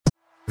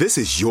This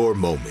is your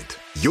moment,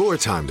 your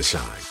time to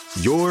shine,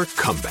 your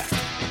comeback.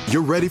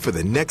 You're ready for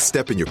the next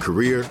step in your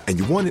career, and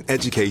you want an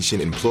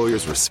education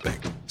employers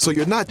respect. So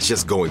you're not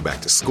just going back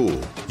to school,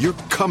 you're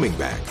coming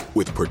back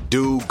with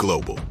Purdue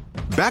Global.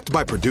 Backed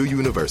by Purdue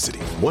University,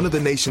 one of the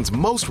nation's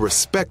most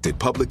respected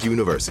public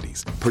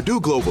universities, Purdue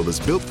Global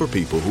is built for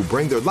people who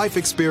bring their life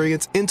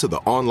experience into the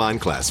online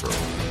classroom.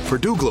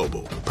 Purdue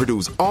Global,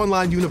 Purdue's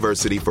online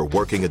university for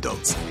working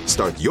adults.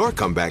 Start your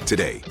comeback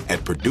today at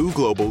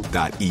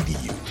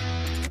purdueglobal.edu.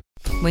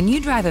 When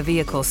you drive a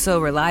vehicle so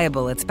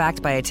reliable it's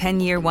backed by a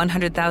 10-year,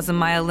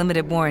 100,000-mile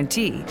limited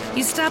warranty,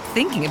 you stop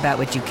thinking about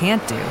what you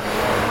can't do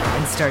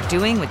and start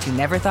doing what you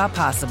never thought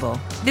possible.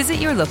 Visit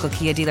your local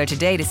Kia dealer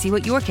today to see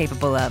what you're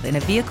capable of in a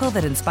vehicle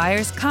that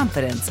inspires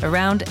confidence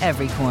around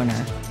every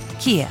corner.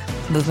 Kia,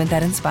 movement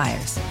that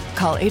inspires.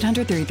 Call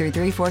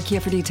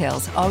 800-333-4KIA for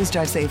details. Always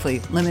drive safely.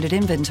 Limited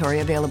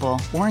inventory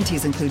available.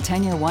 Warranties include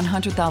 10-year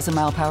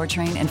 100,000-mile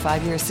powertrain and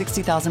 5-year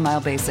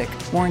 60,000-mile basic.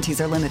 Warranties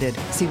are limited.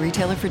 See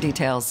retailer for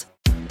details.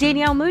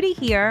 Danielle Moody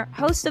here,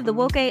 host of the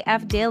Woke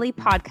AF Daily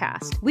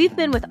podcast. We've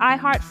been with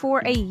iHeart for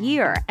a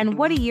year, and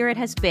what a year it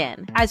has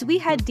been. As we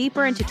head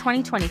deeper into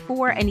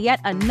 2024 and yet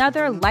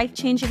another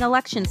life-changing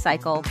election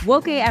cycle,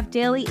 Woke AF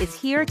Daily is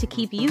here to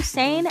keep you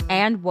sane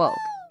and woke.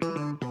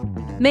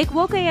 Make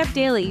Woke AF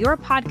Daily your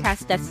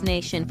podcast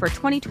destination for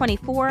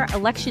 2024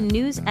 election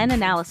news and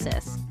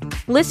analysis.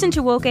 Listen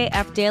to Woke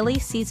AF Daily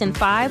Season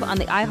 5 on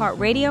the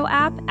iHeartRadio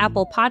app,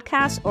 Apple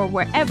Podcasts, or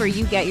wherever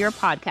you get your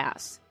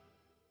podcasts.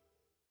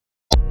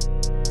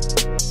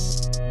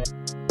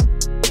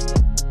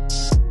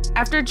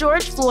 After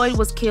George Floyd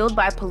was killed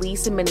by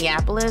police in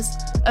Minneapolis,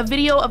 a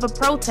video of a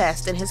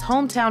protest in his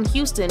hometown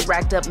Houston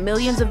racked up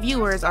millions of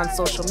viewers on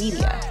social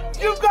media.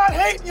 You've got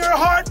hate in your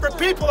heart for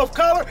people of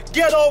color,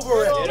 get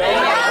over it.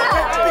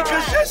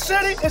 Because this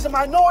city is a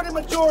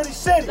minority-majority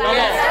city.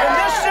 And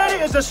this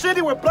city is a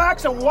city where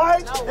blacks and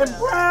whites and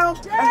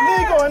browns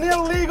and legal and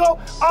illegal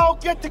all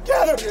get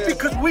together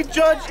because we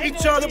judge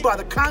each other by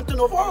the content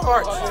of our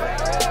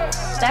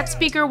hearts. That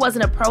speaker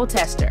wasn't a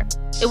protester.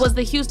 It was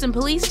the Houston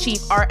Police Chief,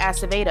 Art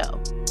Acevedo.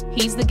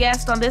 He's the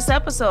guest on this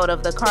episode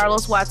of the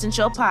Carlos Watson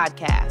Show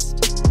podcast.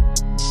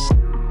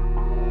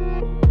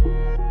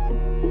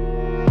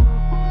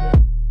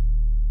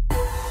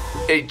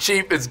 Hey,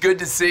 Chief, it's good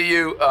to see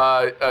you.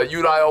 You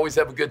and I always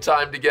have a good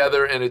time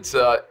together, and it's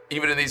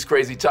even in these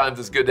crazy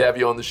times, it's good to have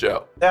you on the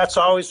show. It's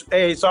always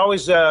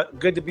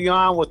good to be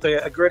on with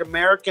a great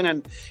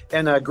American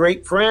and a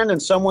great friend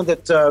and someone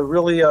that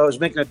really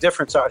is making a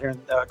difference out here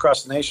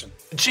across the nation.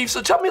 Chief,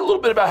 so tell me a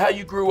little bit about how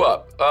you grew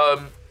up.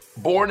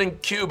 Born in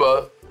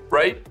Cuba,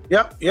 right?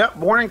 Yep.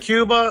 Born in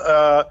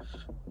Cuba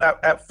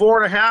at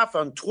 4.5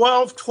 on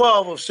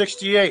 12/12 of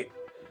 68.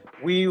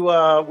 We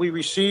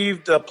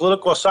received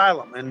political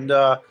asylum, and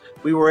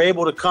we were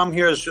able to come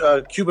here as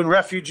Cuban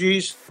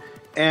refugees.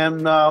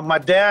 And my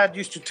dad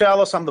used to tell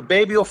us, I'm the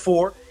baby of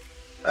 4,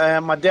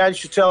 and my dad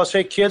used to tell us,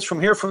 hey, kids, from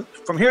here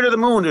to the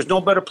moon, there's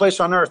no better place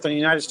on earth than the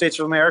United States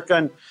of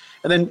America.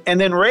 And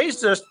then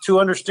raised us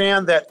to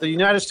understand that the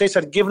United States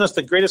had given us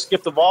the greatest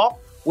gift of all,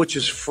 which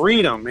is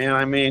freedom, man.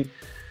 I mean,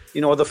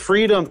 you know, the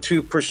freedom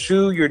to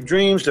pursue your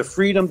dreams, the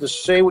freedom to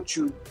say what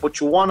you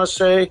want to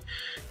say.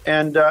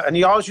 And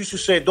he always used to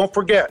say, don't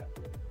forget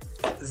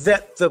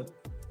that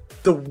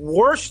the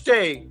worst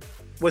day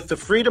with the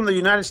freedom the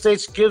United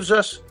States gives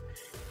us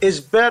is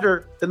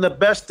better than the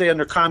best day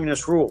under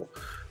communist rule.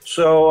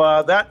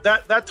 So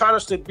that taught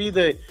us to be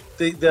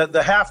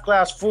the half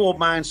glass full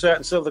mindset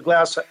instead of the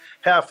glass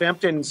half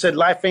empty, and said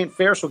life ain't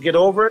fair, so get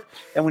over it.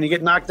 And when you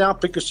get knocked down,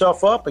 pick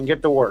yourself up and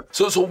get to work.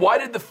 So why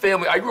did the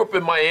family? I grew up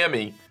in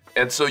Miami,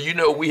 and so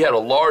we had a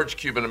large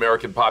Cuban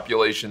American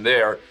population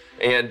there.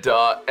 And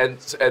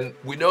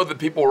we know that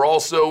people were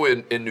also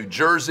in New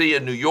Jersey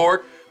and New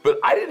York, but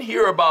I didn't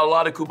hear about a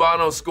lot of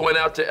Cubanos going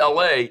out to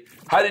L.A.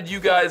 How did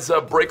you guys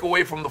break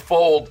away from the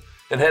fold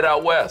and head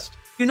out west?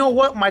 You know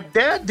what? My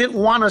dad didn't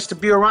want us to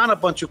be around a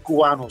bunch of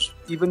Cubanos,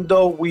 even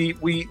though we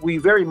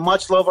very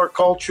much love our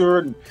culture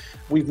and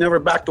we've never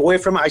backed away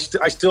from it.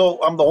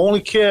 I'm the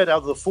only kid out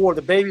of the 4.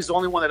 The baby's the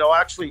only one that'll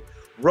actually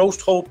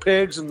roast whole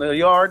pigs in the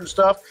yard and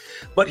stuff.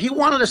 But he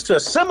wanted us to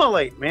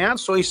assimilate, man.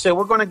 So he said,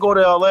 we're going to go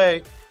to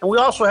L.A., and we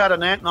also had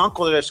an aunt and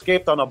uncle that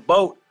escaped on a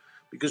boat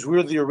because we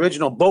were the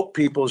original boat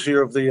peoples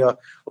here of the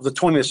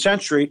 20th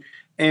century.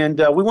 And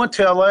we went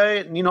to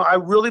L.A., and, I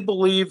really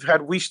believe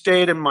had we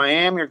stayed in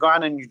Miami or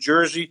gone in New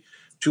Jersey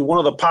to one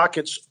of the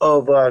pockets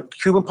of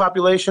Cuban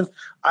population,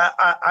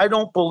 I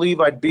don't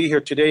believe I'd be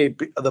here today,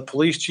 the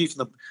police chief in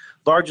the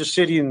largest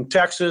city in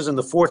Texas and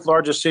the 4th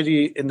largest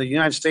city in the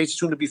United States,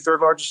 soon to be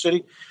 3rd largest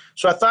city.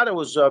 So I thought it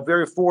was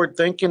very forward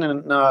thinking,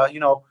 and,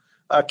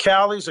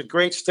 Cali's a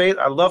great state.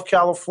 I love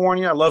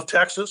California. I love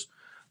Texas.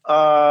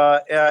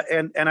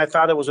 And I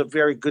thought it was a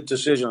very good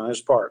decision on his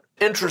part.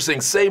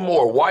 Interesting. Say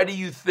more. Why do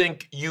you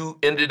think you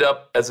ended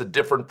up as a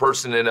different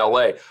person in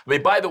L.A.? I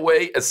mean, by the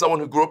way, as someone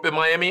who grew up in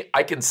Miami,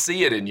 I can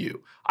see it in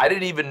you. I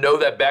didn't even know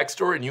that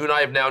backstory, and you and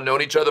I have now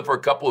known each other for a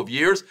couple of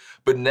years,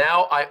 but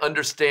now I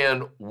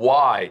understand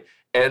why.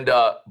 And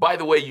by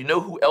the way, you know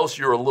who else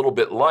you're a little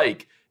bit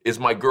like is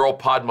my girl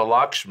Padma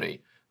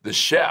Lakshmi, the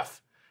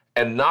chef.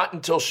 And not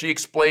until she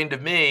explained to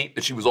me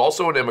that she was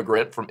also an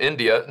immigrant from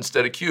India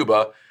instead of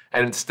Cuba,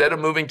 and instead of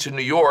moving to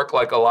New York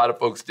like a lot of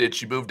folks did,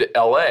 she moved to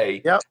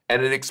L.A., Yep.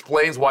 and it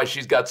explains why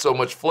she's got so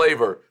much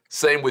flavor.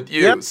 Same with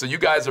you. Yep. So you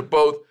guys are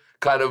both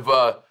kind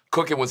of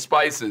cooking with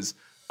spices.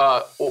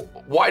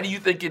 Why do you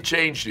think it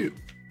changed you?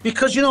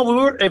 Because, if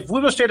we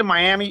would have stayed in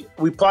Miami,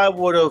 we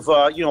probably would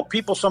have,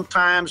 people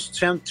sometimes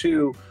tend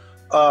to,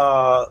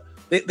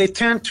 they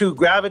tend to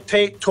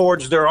gravitate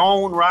towards their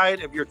own, right?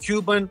 If you're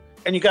Cuban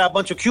and you got a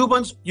bunch of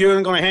Cubans,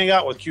 you're going to hang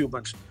out with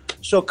Cubans.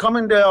 So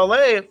coming to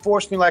LA, it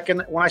forced me,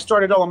 when I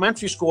started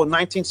elementary school in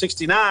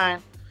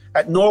 1969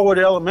 at Norwood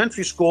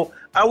Elementary School,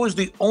 I was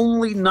the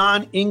only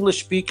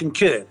non-English speaking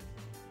kid.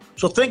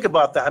 So think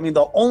about that. I mean,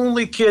 the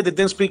only kid that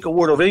didn't speak a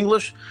word of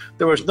English.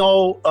 There was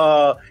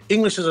no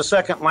English as a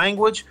second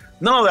language,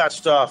 none of that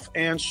stuff.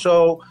 And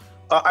so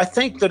I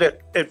think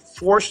that it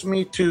forced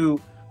me to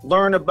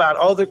learn about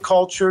other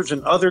cultures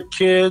and other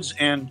kids.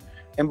 And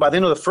by the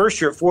end of the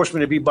first year, it forced me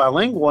to be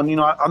bilingual. And,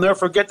 I'll never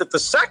forget that the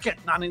second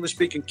non-English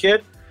speaking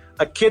kid,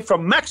 a kid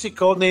from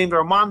Mexico named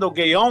Armando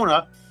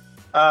Gayona,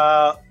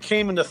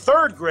 came in the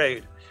third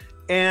grade.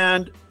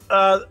 And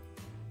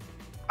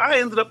I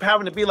ended up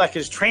having to be like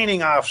his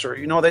training officer.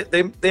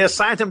 They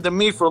assigned him to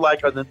me for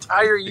like an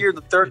entire year in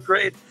the third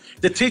grade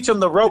to teach him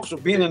the ropes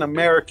of being an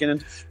American.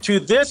 And to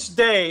this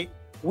day,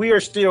 we are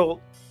still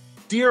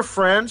dear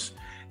friends.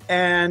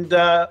 And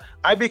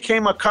I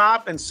became a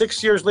cop, and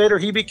 6 years later,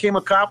 he became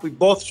a cop. We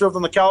both served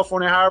on the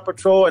California Highway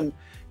Patrol. And,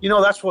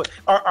 that's what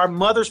our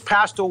mothers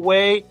passed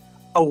away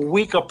a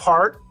week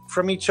apart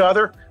from each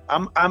other.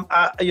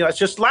 It's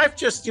just life.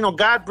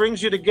 God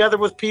brings you together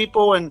with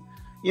people, and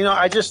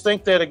I just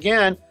think that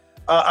again,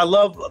 I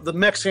love the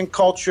Mexican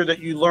culture that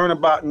you learn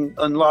about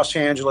in Los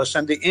Angeles,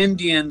 and the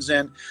Indians,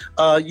 and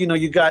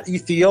you got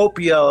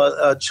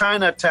Ethiopia,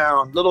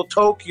 Chinatown, Little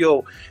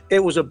Tokyo.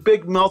 It was a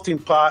big melting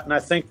pot, and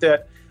I think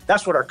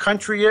that's what our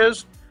country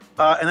is.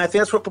 And I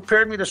think that's what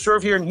prepared me to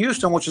serve here in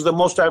Houston, which is the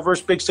most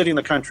diverse big city in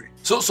the country.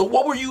 So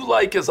what were you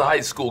like as a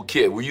high school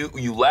kid? Were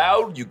you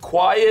loud? You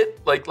quiet?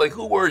 Like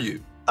who were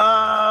you?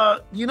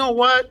 You know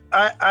what?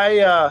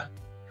 I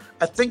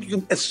think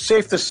it's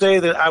safe to say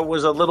that I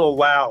was a little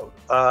loud.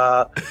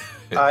 I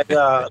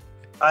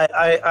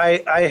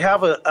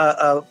have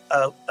a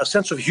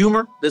sense of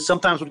humor that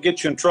sometimes would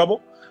get you in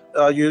trouble.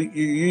 You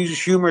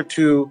use humor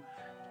to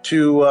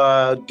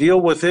deal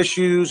with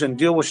issues and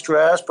deal with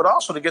stress, but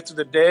also to get through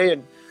the day.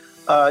 And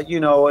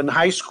in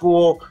high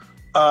school,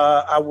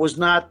 I was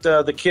not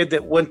the kid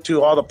that went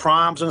to all the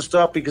proms and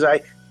stuff because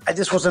I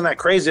just wasn't that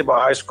crazy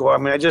about high school. I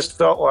mean, I just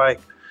felt like,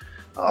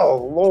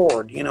 oh,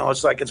 Lord,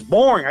 it's like it's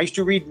boring. I used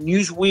to read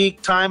Newsweek,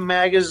 Time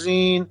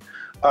Magazine,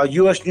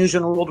 U.S. News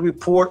and World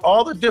Report,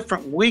 all the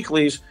different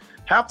weeklies.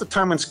 Half the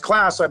time in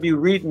class, I'd be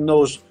reading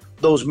those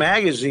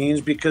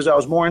magazines because I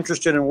was more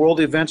interested in world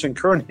events and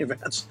current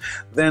events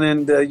than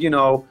in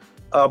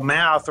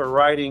math or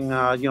writing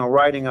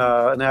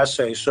an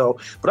essay. So,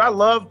 but I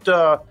loved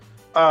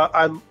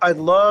I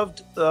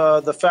loved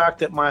the fact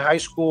that my high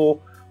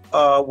school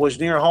was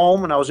near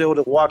home, and I was able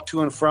to walk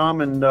to and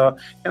from, and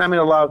I made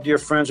a lot of dear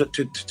friends that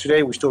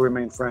today we still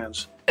remain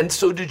friends. And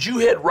so did you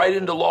head right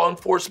into law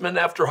enforcement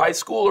after high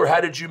school, or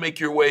how did you make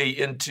your way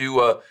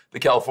into the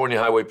California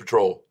Highway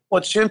Patrol?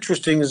 What's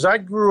interesting is I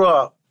grew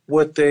up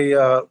with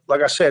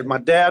like I said, my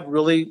dad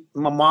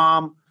my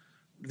mom,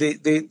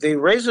 they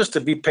raised us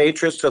to be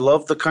patriots, to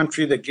love the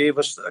country that gave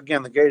us,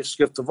 again, the greatest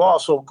gift of all.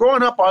 So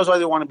growing up, I was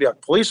either want to be a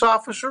police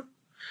officer.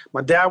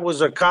 My dad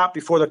was a cop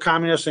before the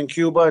communists in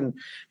Cuba, and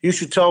he used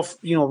to tell,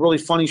 really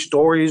funny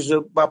stories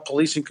about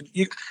policing.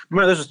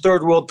 Remember, there's a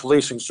third world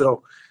policing,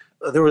 so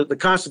the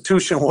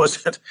Constitution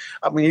wasn't.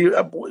 I mean,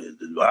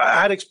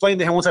 I had explained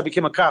to him once I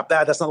became a cop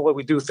that's not the way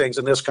we do things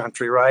in this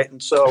country, right?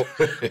 And so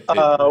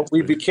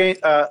we became.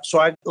 So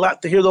I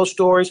got to hear those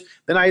stories.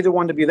 Then I either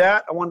wanted to be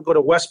that, I wanted to go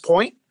to West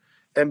Point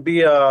and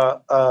be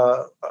a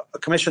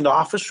commissioned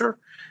officer.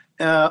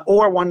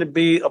 Or I wanted to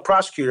be a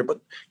prosecutor. But,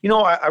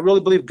 I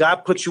really believe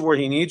God puts you where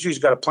he needs you. He's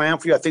got a plan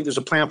for you. I think there's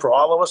a plan for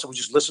all of us, and we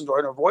just listen to our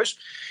inner voice.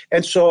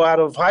 And so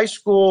out of high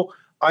school,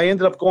 I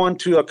ended up going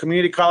to a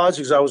community college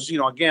because I was,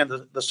 again,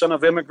 the son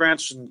of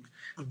immigrants, and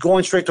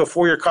going straight to a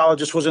four-year college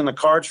just wasn't in the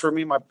cards for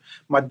me.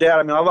 My dad,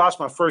 I lost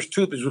my first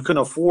tooth because we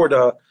couldn't afford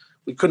a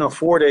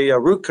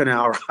root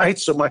canal, right?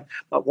 So one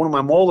of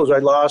my molars I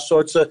lost. So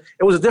it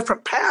was a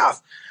different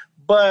path.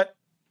 But,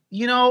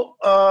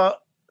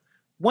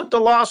 went to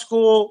law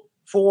school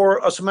for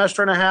a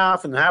semester and a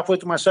half, and halfway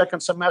through my second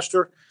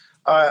semester,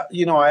 I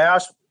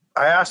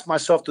asked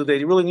myself, do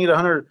they really need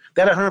 100?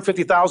 They had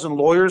 150,000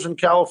 lawyers in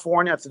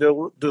California.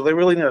 Do they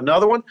really need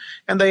another one?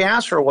 And the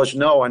answer was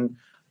no. And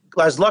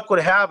as luck would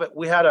have it,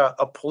 we had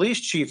a police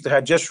chief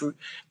that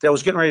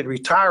was getting ready to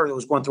retire, that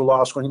was going through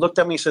law school. And he looked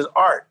at me and says,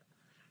 Art,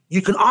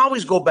 you can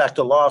always go back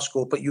to law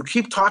school, but you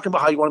keep talking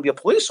about how you want to be a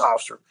police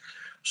officer.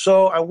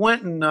 So I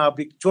went and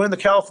joined the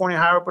California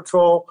Highway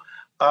Patrol.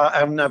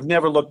 And I've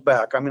never looked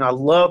back. I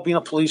love being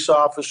a police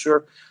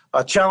officer.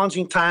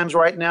 challenging times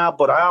right now,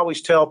 but I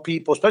always tell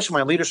people, especially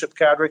my leadership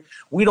cadre,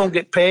 we don't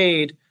get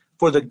paid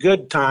for the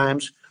good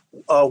times.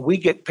 We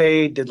get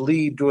paid to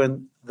lead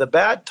during the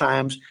bad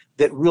times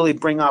that really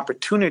bring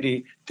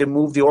opportunity to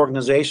move the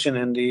organization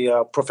and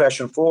the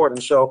profession forward.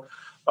 And so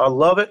I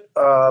love it.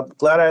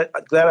 Glad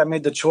I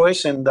made the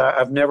choice, and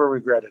I've never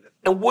regretted it.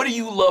 And what do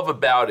you love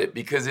about it?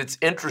 Because it's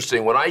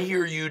interesting. When I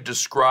hear you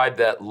describe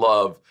that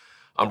love,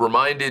 I'm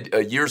reminded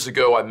years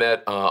ago I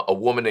met a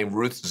woman named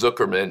Ruth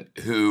Zuckerman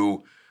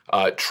who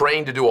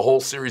trained to do a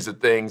whole series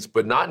of things,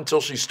 but not until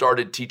she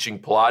started teaching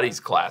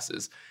Pilates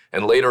classes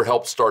and later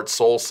helped start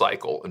Soul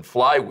Cycle and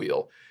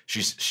Flywheel.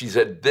 She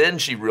said then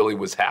she really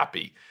was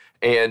happy.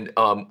 And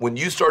when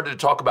you started to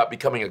talk about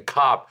becoming a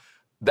cop,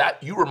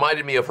 that you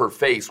reminded me of her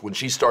face when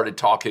she started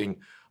talking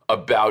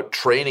about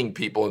training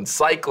people and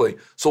cycling.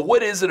 So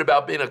what is it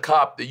about being a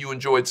cop that you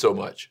enjoyed so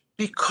much?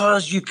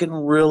 Because you can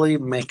really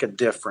make a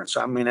difference.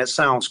 I mean, it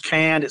sounds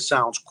canned, it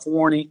sounds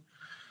corny,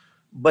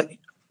 but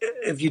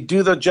if you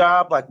do the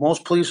job like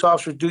most police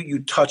officers do, you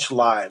touch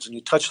lives, and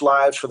you touch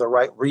lives for the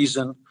right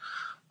reason.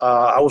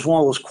 I was one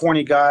of those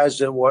corny guys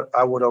that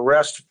I would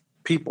arrest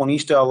people in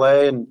East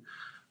LA, and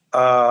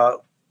I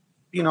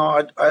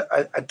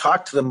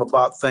talked to them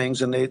about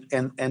things, and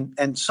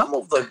and some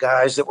of the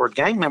guys that were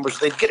gang members,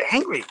 they'd get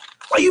angry.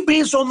 Why are you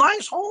being so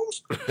nice,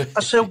 Holmes?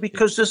 I said,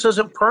 because this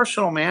isn't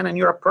personal, man, and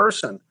you're a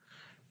person.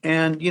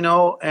 And,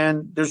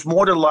 and there's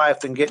more to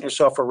life than getting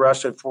yourself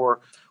arrested for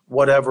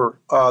whatever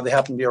they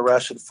happen to be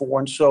arrested for.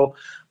 And so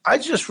I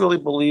just really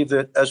believe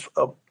that as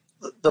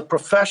the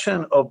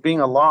profession of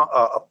being a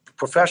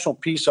professional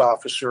peace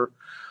officer,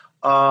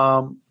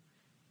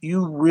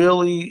 you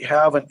really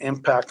have an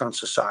impact on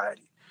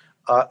society.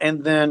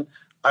 And then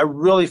I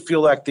really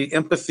feel like the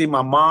empathy.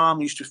 My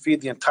mom used to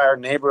feed the entire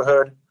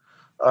neighborhood,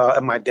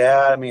 and my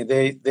dad. I mean,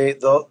 they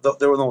were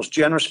the most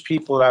generous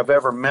people that I've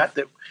ever met.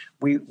 That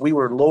we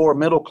were lower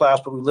middle class,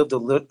 but we lived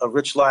a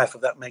rich life,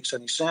 if that makes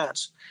any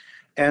sense.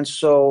 And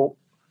so,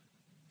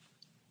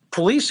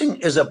 policing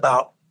is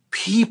about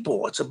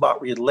people. It's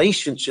about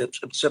relationships.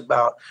 It's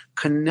about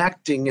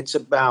connecting. It's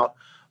about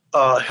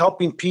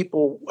helping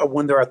people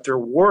when they're at their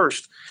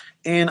worst.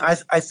 And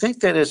I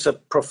think that it's a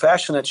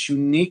profession that's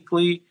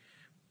uniquely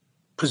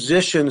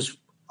positions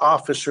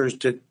officers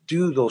to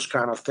do those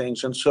kind of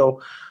things. And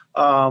so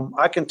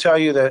I can tell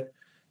you that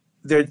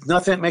there's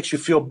nothing that makes you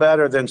feel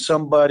better than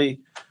somebody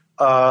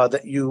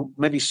that you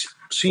maybe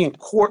see in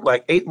court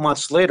like 8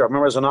 months later. I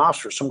remember as an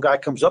officer, some guy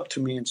comes up to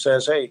me and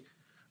says, hey,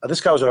 this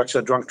guy was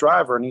actually a drunk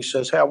driver. And he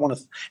says, hey,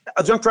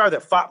 a drunk driver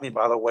that fought me,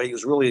 by the way. He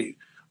was really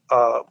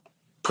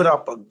put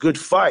up a good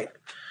fight.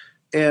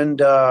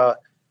 And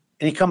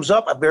he comes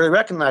up. I barely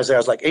recognized that. I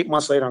was like 8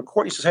 months later in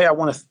court. He says, hey,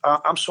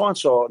 I'm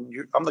so-and-so, and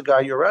I'm the guy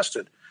you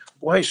arrested.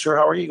 Well, hey, sir,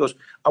 how are you? He goes,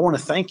 I want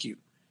to thank you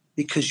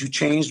because you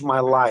changed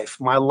my life.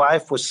 My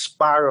life was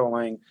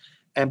spiraling,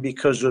 and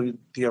because of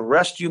the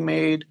arrest you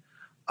made,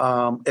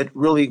 it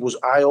really was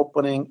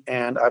eye-opening,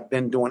 and I've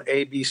been doing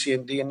A, B, C,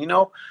 and D. And,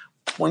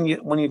 when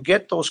you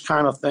get those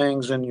kind of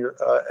things and you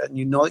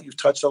know that you've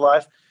touched a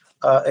life,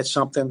 it's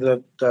something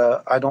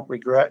that I don't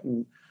regret,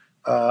 and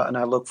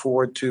I look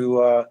forward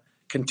to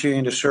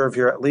continuing to serve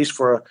here, at least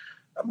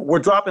we're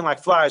dropping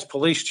like flies,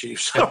 police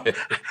chief. So I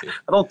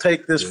don't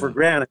take this for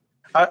granted.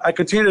 I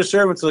continue to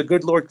serve until the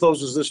good Lord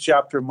closes this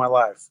chapter in my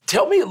life.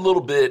 Tell me a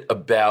little bit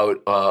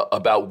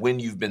about when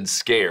you've been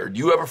scared. Do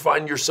you ever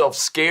find yourself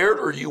scared,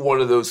 or are you one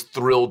of those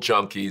thrill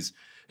junkies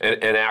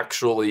and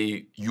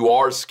actually you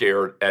are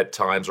scared at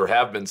times or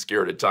have been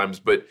scared at times,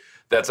 but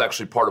that's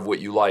actually part of what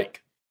you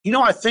like?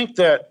 I think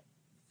that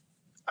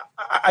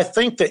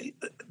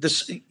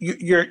this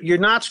you're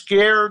not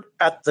scared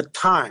at the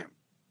time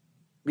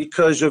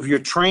because of your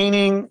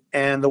training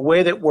and the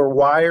way that we're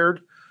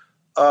wired.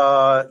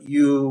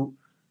 You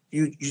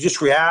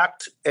just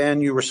react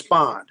and you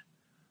respond,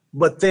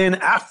 but then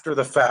after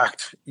the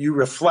fact you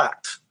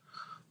reflect.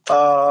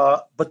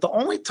 But the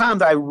only time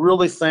that I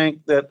really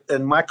think that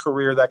in my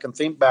career that I can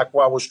think back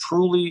where I was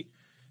truly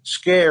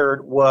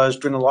scared was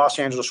during the Los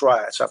Angeles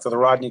riots after the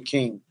Rodney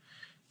King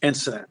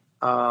incident.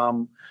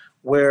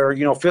 Where,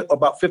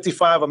 about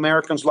 55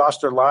 Americans lost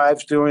their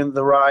lives during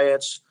the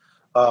riots.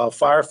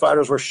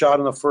 Firefighters were shot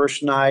on the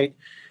first night.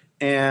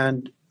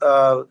 And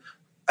I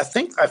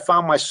think I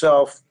found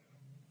myself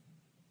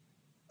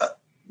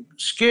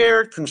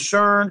scared,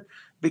 concerned,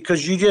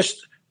 because you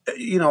just,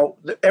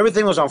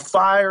 everything was on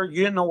fire. You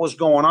didn't know what was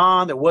going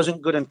on. There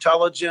wasn't good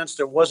intelligence.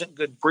 There wasn't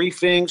good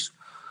briefings.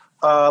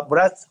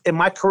 But in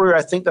my career,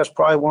 I think that's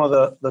probably one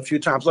of the few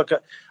times. Look,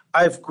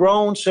 I've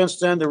grown since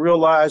then to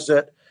realize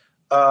that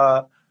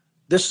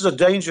this is a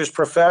dangerous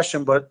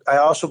profession, but I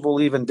also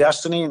believe in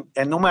destiny.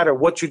 And no matter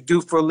what you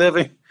do for a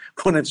living,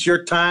 when it's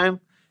your time,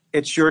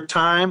 it's your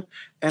time.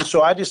 And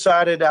so I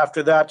decided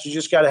after that, you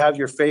just got to have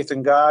your faith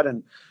in God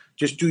and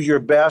just do your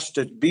best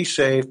to be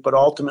safe. But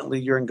ultimately,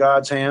 you're in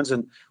God's hands,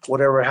 and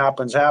whatever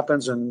happens,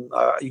 happens. And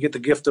you get the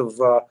gift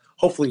of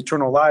hopefully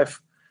eternal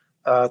life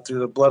through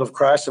the blood of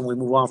Christ, and we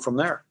move on from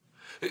there.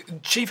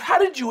 Chief, how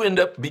did you end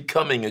up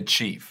becoming a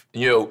chief?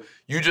 You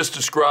just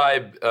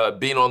described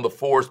being on the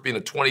force, being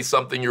a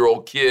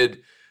 20-something-year-old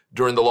kid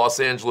during the Los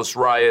Angeles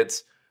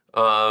riots.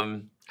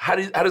 How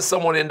does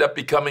someone end up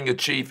becoming a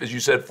chief? As you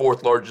said,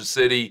 fourth largest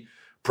city,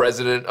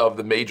 president of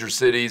the Major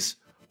Cities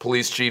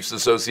Police Chiefs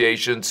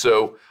Association.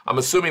 So I'm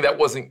assuming that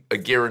wasn't a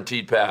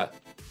guaranteed path.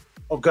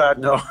 Oh, God,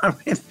 no. I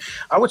mean,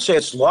 I would say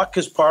it's luck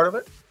is part of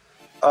it.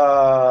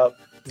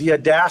 The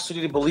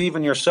audacity to believe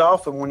in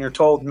yourself, and when you're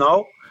told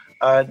no,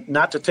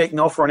 not to take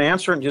no for an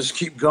answer and just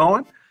keep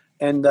going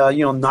and,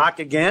 knock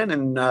again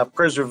and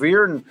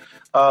persevere. And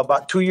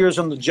about 2 years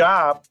on the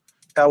job,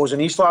 I was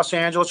in East Los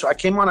Angeles. I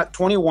came on at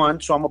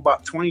 21, so I'm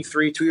about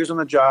 23, 2 years on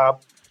the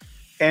job.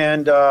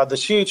 And the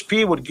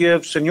CHP would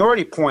give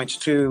seniority points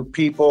to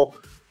people,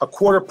 a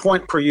quarter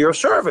point per year of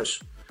service.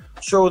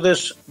 So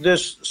this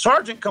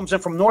sergeant comes in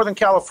from Northern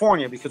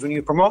California, because when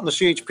you promote in the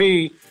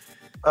CHP,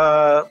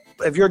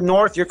 if you're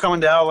north, you're coming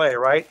to LA,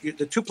 right?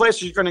 The two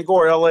places you're going to go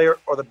are LA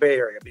or the Bay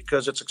Area,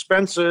 because it's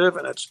expensive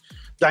and it's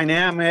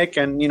dynamic,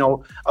 and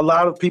a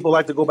lot of people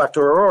like to go back to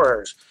rural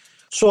areas.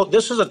 So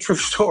this is a true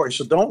story,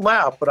 so don't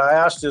laugh. But I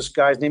asked this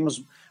guy's name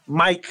was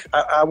Mike.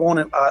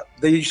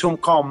 They used to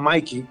call him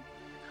Mikey,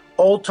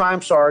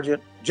 old-time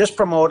sergeant, just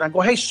promoted. I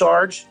go, hey,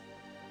 Sarge,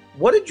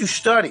 what did you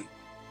study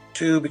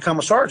to become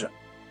a sergeant?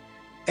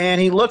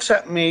 And he looks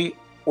at me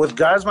with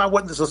guys, my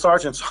witness, the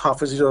sergeant's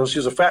office. He goes,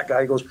 he's a fat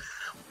guy. He goes,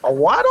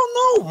 oh, I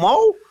don't know,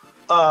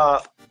 Mo.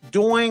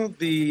 Doing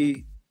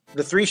the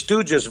Three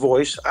Stooges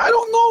voice. I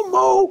don't know,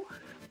 Mo.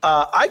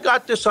 I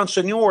got this on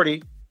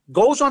seniority.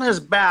 Goes on his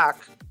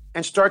back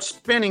and starts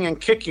spinning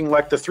and kicking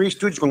like the Three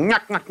Stooges, going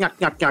knock, knock,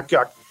 knock, knock, knock,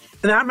 knock.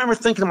 And I remember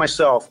thinking to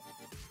myself,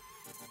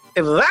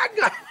 if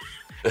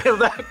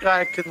that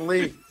guy can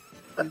leave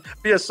and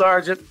be a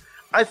sergeant,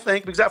 I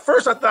think, because at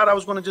first I thought I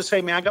was going to just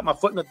say, man, I got my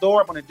foot in the door.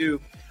 I'm going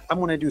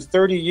to do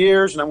 30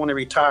 years and I want to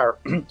retire.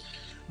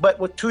 But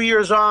with 2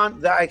 years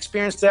on, I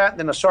experienced that. And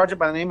then a sergeant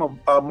by the name of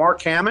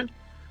Mark Hammond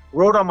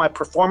wrote on my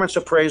performance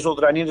appraisal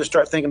that I needed to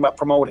start thinking about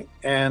promoting.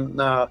 And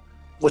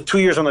with 2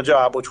 years on the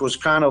job, which was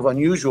kind of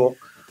unusual.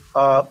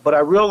 But I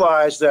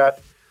realized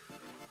that,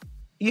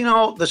 the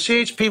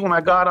CHP, when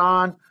I got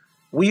on,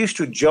 we used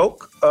to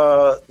joke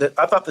that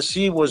I thought the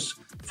C was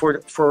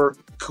for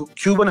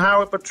Cuban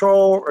Highway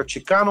Patrol or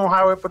Chicano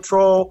Highway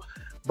Patrol.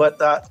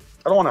 But I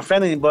don't want to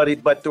offend anybody,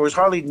 but there was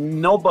hardly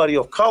nobody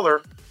of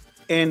color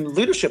in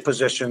leadership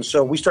positions.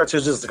 So we started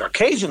saying this is the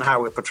Caucasian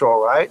Highway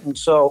Patrol, right? And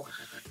so,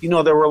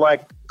 there were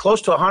like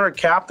close to 100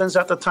 captains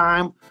at the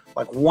time.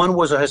 Like one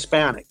was a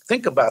Hispanic.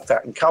 Think about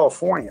that in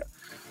California.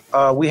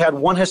 We had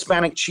one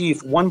Hispanic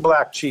chief, one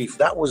black chief.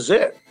 That was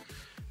it.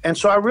 And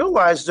so I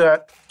realized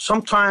that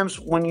sometimes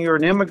when you're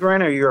an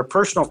immigrant or you're a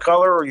person of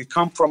color or you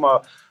come from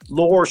a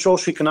lower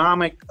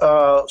socioeconomic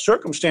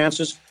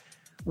circumstances,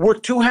 we're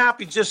too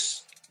happy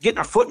just getting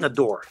our foot in the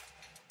door.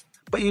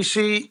 But you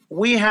see,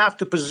 we have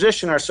to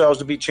position ourselves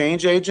to be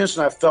change agents,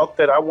 and I felt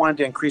that I wanted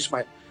to increase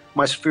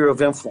my sphere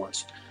of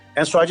influence.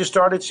 And so I just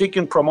started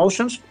seeking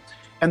promotions.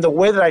 And the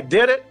way that I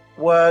did it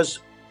was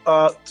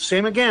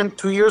same again,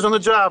 2 years on the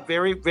job.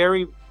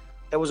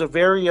 It was a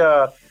very,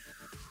 I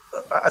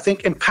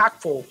think,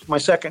 impactful my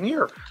second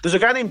year. There's a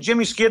guy named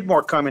Jimmy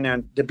Skidmore coming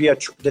in to be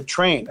the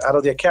trained out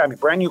of the academy,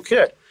 brand new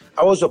kid.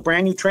 I was a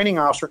brand new training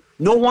officer.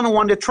 No one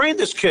wanted to train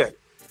this kid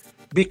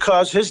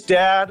because his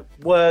dad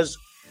was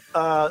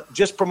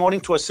just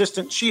promoting to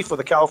assistant chief of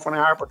the California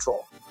Highway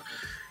Patrol.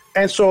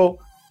 And so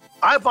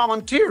I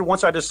volunteered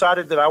once I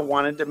decided that I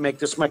wanted to make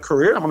this my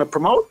career. I'm going to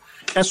promote.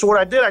 And so what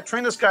I did, I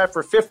trained this guy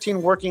for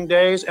 15 working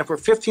days. And for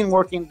 15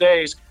 working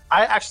days,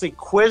 I actually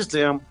quizzed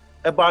him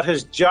about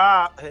his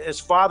job, his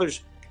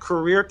father's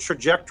career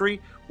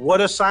trajectory.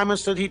 What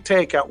assignments did he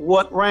take at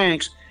what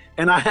ranks?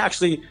 And I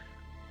actually,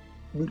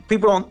 he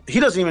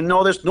doesn't even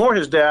know this, nor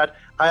his dad.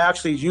 I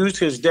actually used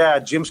his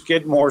dad, Jim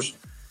Skidmore's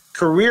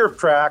career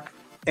track,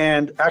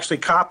 and actually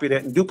copied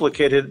it and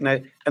duplicated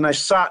it. And I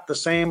sought the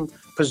same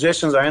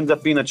positions. I ended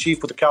up being a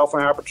chief with the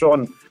California Highway Patrol,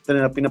 and then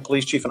ended up being a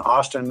police chief in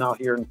Austin, and now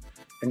here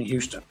in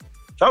Houston.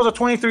 So I was a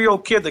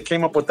 23-year-old kid that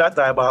came up with that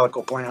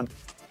diabolical plan.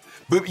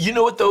 But you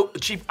know what, though,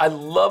 Chief? I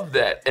love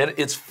that. And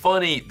it's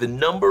funny, the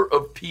number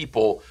of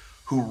people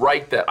who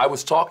write that. I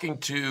was talking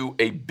to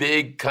a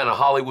big kind of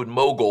Hollywood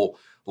mogul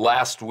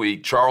last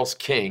week, Charles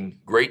King,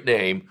 great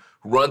name,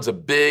 who runs a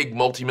big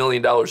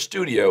multi-million-dollar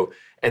studio.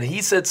 And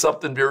he said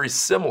something very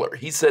similar.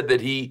 He said that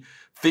he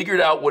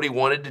figured out what he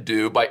wanted to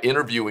do by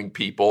interviewing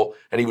people,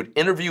 and he would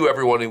interview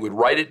everyone, he would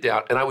write it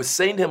down. And I was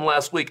saying to him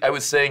last week,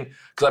 because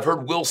I've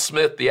heard Will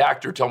Smith, the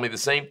actor, tell me the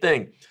same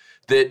thing,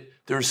 that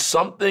there's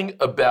something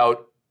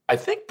about, I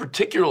think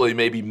particularly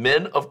maybe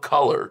men of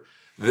color,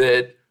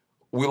 that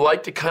we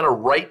like to kind of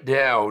write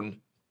down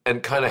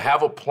and kind of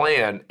have a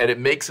plan, and it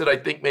makes it, I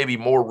think, maybe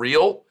more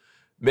real,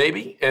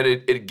 maybe, and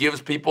it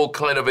gives people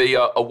kind of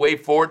a way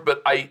forward.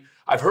 But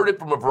I've heard it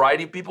from a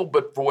variety of people,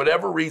 but for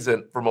whatever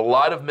reason, from a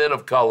lot of men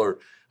of color,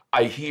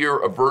 I hear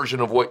a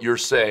version of what you're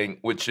saying,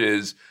 which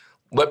is,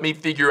 let me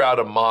figure out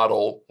a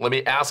model, let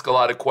me ask a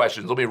lot of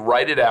questions, let me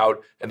write it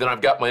out, and then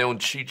I've got my own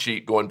cheat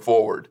sheet going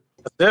forward.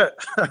 That's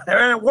it.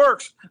 And it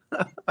works.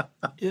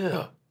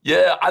 Yeah.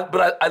 Yeah,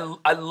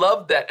 I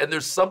love that, and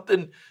there's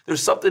something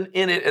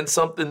in it and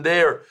something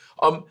there.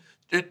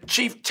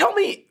 Chief, tell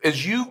me,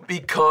 as you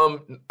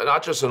become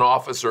not just an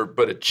officer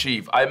but a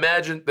chief, I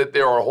imagine that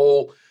there are a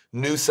whole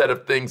new set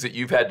of things that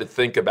you've had to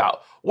think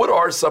about. What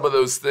are some of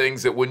those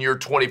things that when you're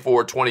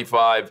 24,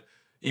 25,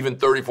 even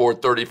 34,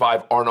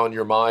 35 aren't on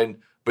your mind,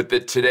 but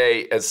that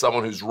today, as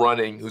someone who's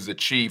running, who's a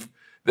chief,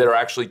 that are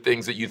actually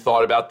things that you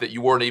thought about that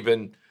you weren't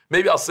even?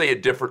 Maybe I'll say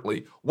it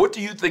differently. What do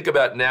you think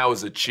about now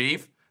as a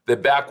chief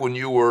that back when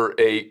you were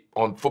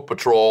on foot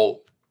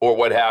patrol or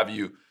what have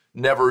you,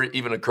 never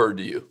even occurred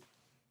to you?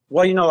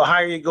 Well, the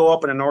higher you go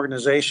up in an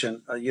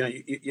organization,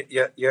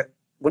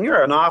 when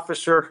you're an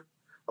officer,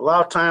 a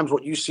lot of times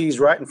what you see is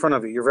right in front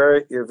of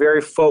you. You're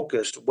very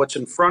focused. What's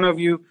in front of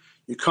you,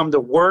 you come to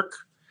work,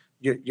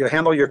 you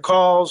handle your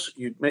calls,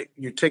 you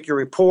take your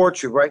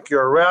reports, you write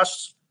your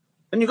arrests,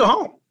 and you go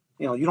home.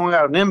 You don't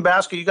got an in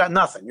basket, you got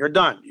nothing. You're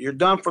done. You're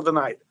done for the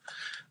night.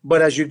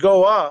 But as you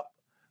go up,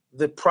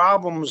 the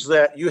problems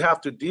that you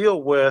have to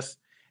deal with,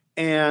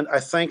 and I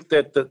think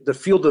that the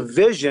field of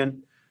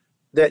vision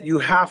that you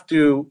have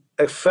to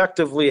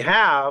effectively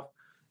have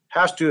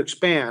has to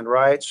expand,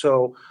 right?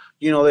 So,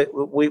 we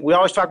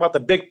always talk about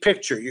the big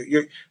picture.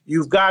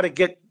 You've got to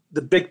get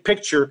the big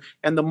picture,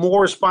 and the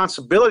more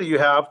responsibility you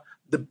have,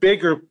 the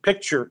bigger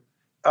picture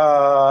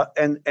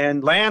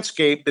and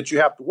landscape that you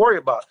have to worry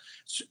about.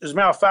 As a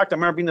matter of fact, I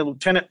remember being the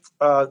lieutenant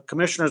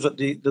commissioners,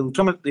 the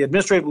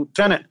administrative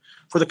lieutenant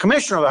for the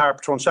commissioner of the Highway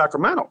Patrol in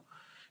Sacramento.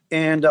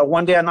 And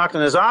one day I knocked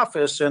on his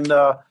office, and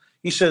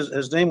he says,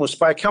 his name was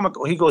Spike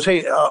Chemical. He goes,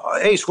 "Hey,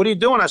 Ace, what are you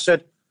doing?" I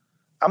said,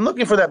 "I'm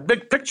looking for that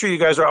big picture you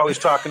guys are always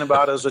talking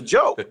about as a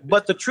joke."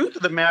 But the truth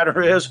of the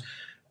matter is,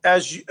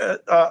 as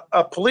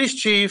a police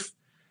chief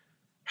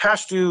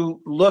has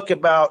to look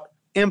about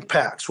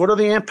impacts. What are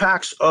the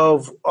impacts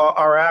of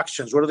our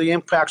actions? What are the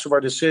impacts of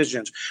our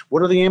decisions?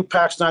 What are the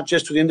impacts not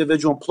just to the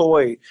individual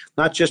employee,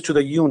 not just to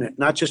the unit,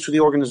 not just to the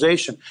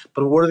organization,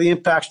 but what are the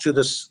impacts to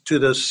the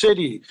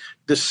city,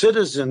 the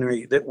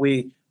citizenry that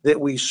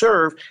we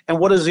serve, and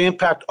what is the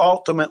impact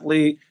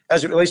ultimately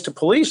as it relates to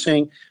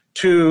policing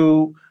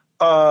to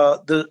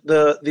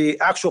the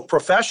actual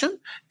profession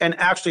and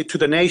actually to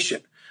the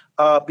nation?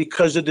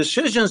 Because the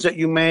decisions that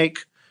you make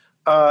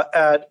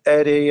at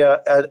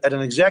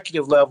an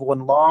executive level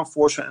in law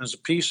enforcement and as a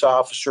peace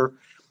officer,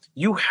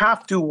 you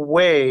have to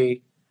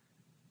weigh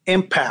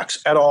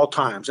impacts at all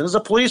times. And as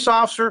a police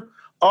officer,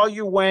 all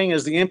you're weighing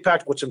is the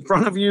impact, what's in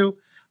front of you.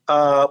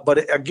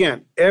 But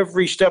again,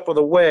 every step of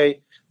the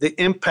way, the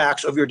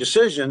impacts of your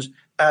decisions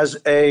as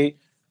a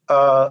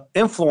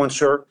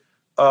influencer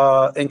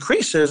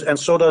increases, and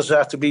so does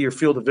have to be your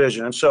field of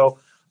vision. And so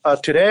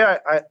today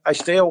I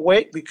stay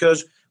awake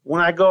because when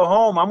I go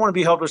home, I'm going to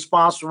be held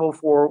responsible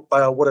for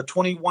what a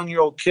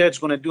 21-year-old kid's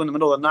going to do in the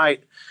middle of the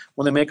night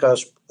when they make a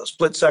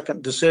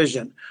split-second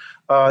decision.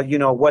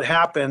 What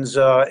happens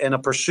in a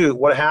pursuit?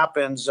 What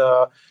happens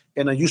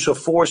in a use of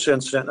force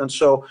incident? And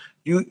so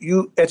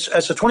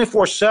it's a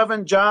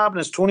 24/7 job,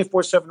 and it's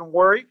 24/7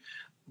 worry.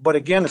 But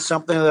again, it's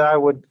something that I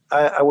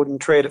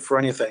wouldn't trade it for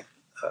anything,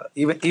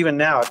 even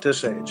now at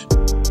this age.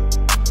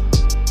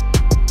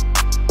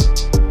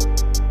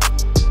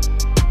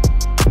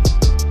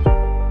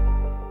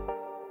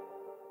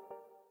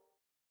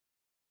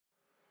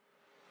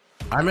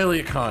 I'm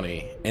Elliot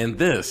Connie, and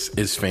this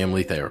is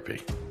Family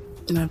Therapy.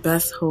 My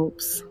best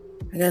hopes,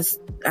 I guess,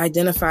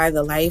 identify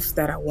the life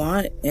that I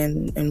want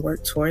and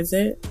work towards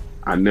it.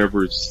 I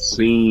never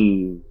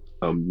seen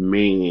a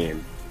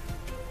man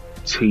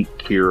take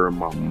care of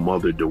my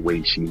mother the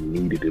way she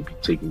needed to be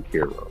taken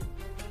care of.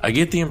 I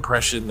get the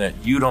impression that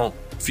you don't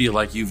feel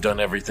like you've done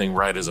everything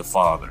right as a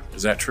father.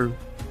 Is that true?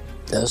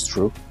 That's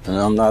true, and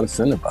I'm not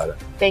offended by that.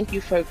 Thank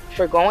you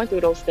for going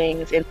through those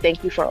things, and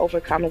thank you for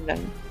overcoming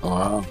them.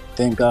 Wow.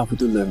 Thank God for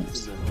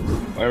deliverance.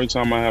 Every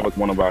time I have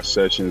one of our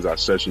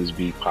sessions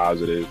be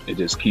positive. It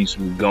just keeps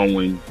me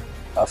going.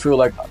 I feel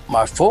like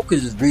my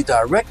focus is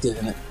redirected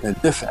in a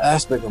different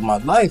aspect of my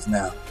life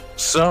now.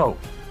 So,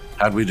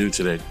 how'd we do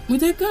today? We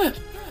did good.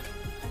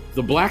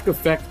 The Black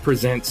Effect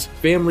presents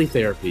Family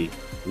Therapy.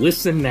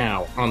 Listen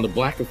now on the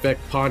Black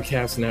Effect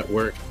Podcast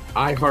Network,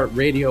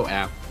 iHeartRadio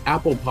app,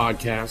 Apple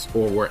Podcasts,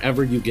 or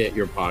wherever you get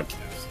your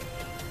podcasts.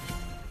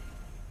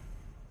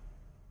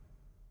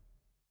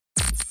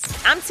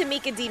 I'm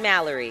Tamika D.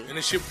 Mallory. And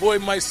it's your boy,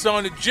 my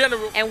son, the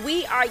General. And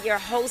we are your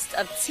hosts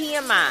of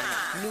TMI.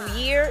 New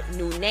year,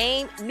 new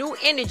name, new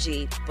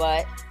energy,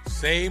 but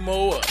same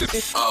old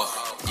us.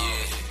 Oh,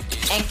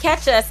 yeah. And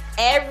catch us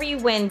every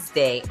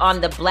Wednesday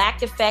on the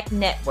Black Effect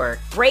Network,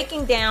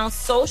 breaking down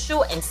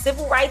social and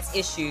civil rights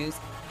issues,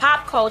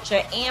 pop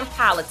culture, and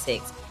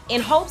politics, in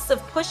hopes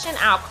of pushing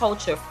our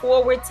culture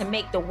forward to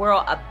make the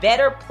world a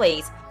better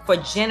place for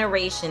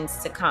generations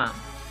to come.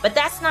 But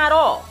that's not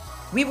all.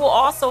 We will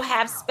also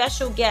have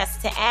special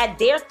guests to add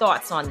their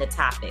thoughts on the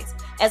topics,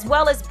 as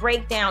well as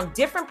break down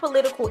different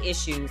political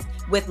issues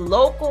with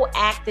local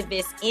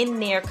activists in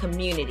their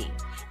community.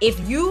 If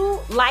you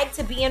like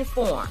to be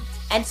informed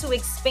and to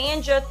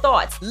expand your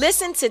thoughts.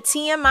 Listen to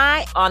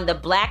TMI on the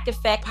Black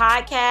Effect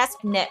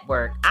Podcast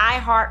Network,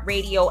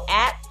 iHeartRadio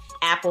app,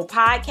 Apple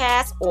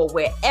Podcasts, or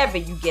wherever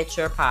you get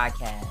your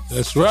podcasts.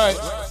 That's right.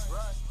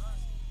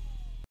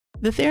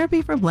 The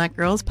Therapy for Black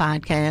Girls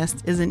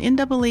podcast is an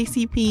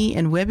NAACP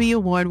and Webby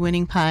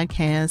Award-winning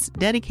podcast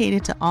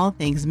dedicated to all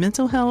things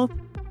mental health,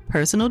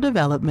 personal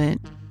development,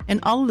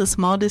 and all of the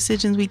small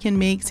decisions we can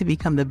make to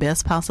become the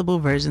best possible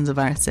versions of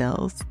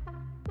ourselves.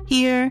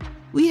 Here,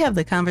 we have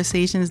the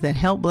conversations that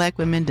help Black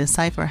women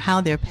decipher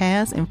how their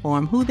past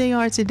inform who they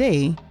are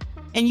today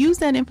and use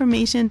that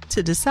information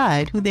to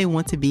decide who they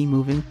want to be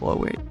moving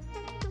forward.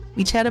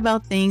 We chat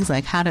about things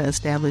like how to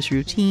establish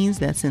routines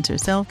that center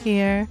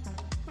self-care,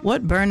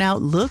 what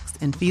burnout looks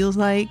and feels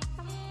like,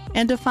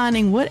 and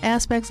defining what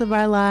aspects of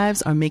our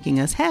lives are making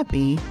us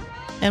happy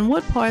and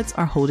what parts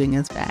are holding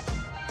us back.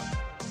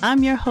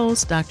 I'm your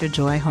host, Dr.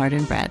 Joy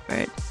Harden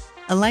Bradford,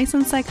 a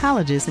licensed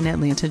psychologist in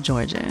Atlanta,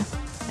 Georgia,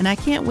 and I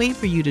can't wait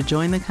for you to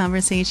join the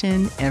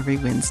conversation every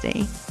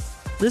Wednesday.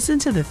 Listen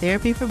to the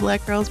Therapy for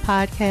Black Girls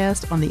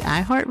podcast on the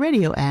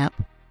iHeartRadio app,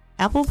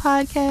 Apple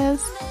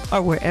Podcasts,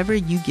 or wherever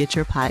you get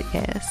your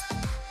podcasts.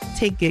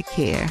 Take good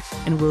care,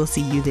 and we'll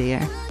see you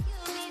there.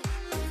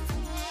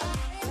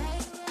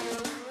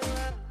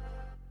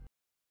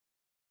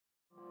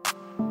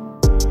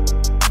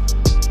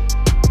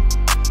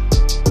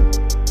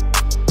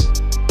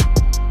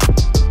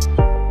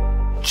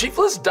 Chief,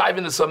 let's dive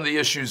into some of the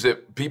issues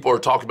that people are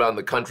talking about in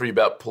the country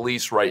about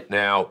police right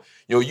now.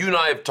 You know, you and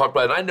I have talked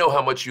about it, and I know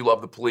how much you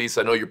love the police.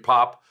 I know your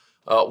pop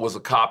was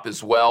a cop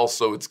as well,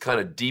 so it's kind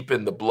of deep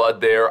in the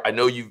blood there. I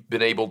know you've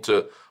been able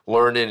to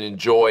learn and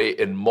enjoy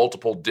in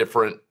multiple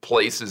different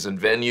places and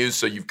venues,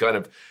 so you've kind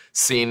of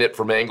seen it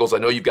from angles. I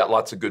know you've got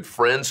lots of good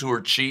friends who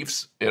are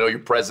chiefs. You know, you're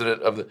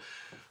president of the...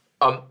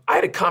 I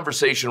had a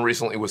conversation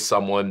recently with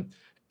someone,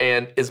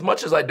 and as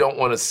much as I don't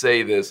want to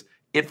say this,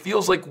 it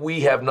feels like we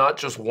have not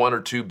just one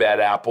or two bad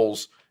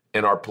apples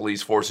in our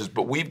police forces,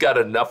 but we've got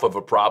enough of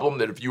a problem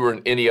that if you were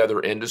in any other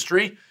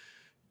industry,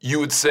 you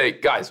would say,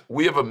 guys,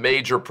 we have a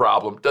major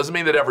problem. Doesn't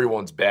mean that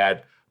everyone's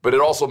bad, but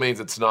it also means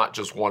it's not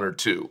just one or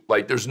two.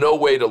 Like, there's no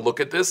way to look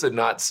at this and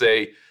not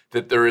say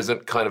that there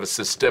isn't kind of a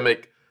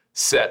systemic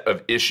set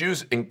of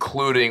issues,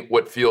 including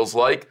what feels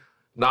like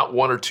not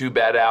one or two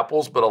bad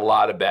apples, but a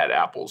lot of bad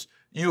apples.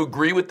 You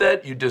agree with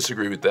that? You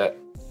disagree with that?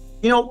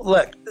 You know,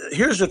 look,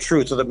 here's the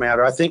truth of the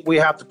matter. I think we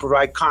have to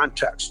provide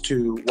context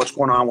to what's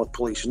going on with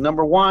policing.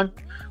 Number one,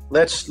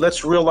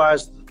 let's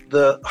realize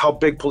how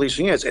big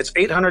policing is. It's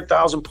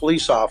 800,000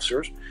 police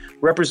officers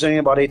representing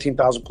about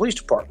 18,000 police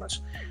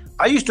departments.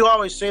 I used to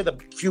always say the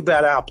few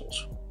bad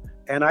apples.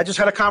 And I just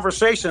had a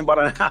conversation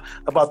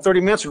about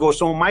 30 minutes ago with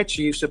some of my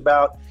chiefs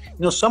about, you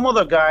know, some of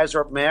the guys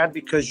are mad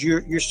because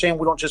you're saying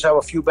we don't just have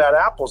a few bad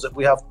apples, that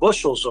we have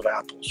bushels of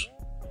apples.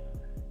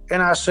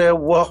 And I said,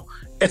 well,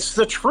 it's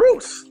the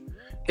truth.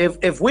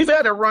 If we've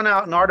had to run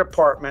out in our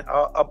department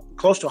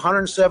close to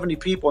 170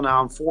 people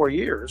now in 4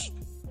 years,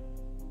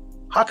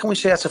 how can we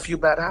say that's a few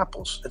bad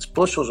apples? It's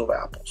bushels of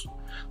apples.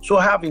 So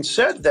having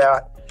said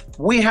that,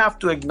 we have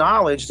to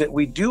acknowledge that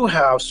we do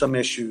have some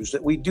issues,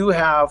 that we do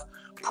have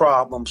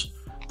problems,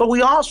 but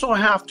we also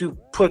have to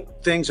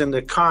put things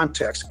into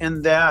context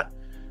in that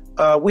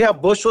we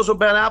have bushels of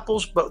bad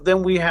apples, but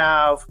then we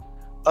have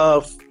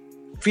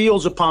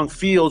fields upon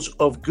fields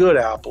of good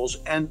apples.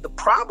 And the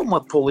problem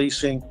with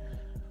policing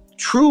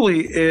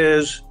truly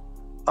is,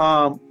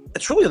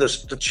 it's really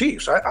the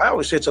chiefs. I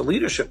always say it's a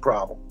leadership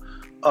problem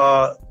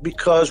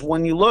because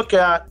when you look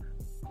at,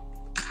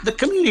 the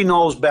community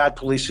knows bad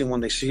policing when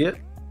they see it.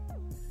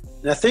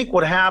 And I think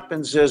what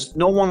happens is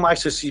no one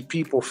likes to see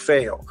people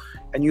fail.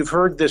 And you've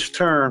heard this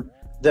term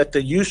that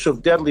the use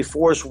of deadly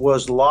force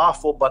was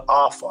lawful but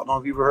awful. I don't know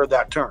if you've ever heard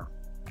that term.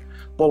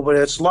 Well, when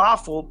it's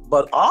lawful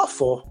but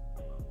awful,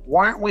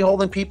 why aren't we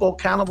holding people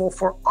accountable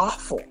for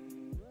awful,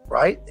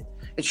 right?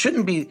 It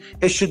shouldn't be,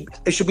 it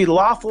should be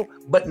lawful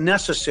but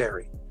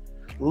necessary.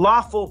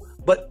 Lawful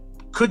but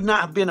could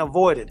not have been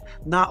avoided,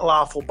 not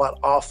lawful but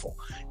awful.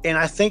 And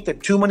I think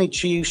that too many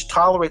chiefs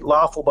tolerate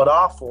lawful but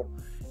awful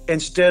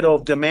instead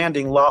of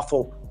demanding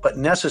lawful but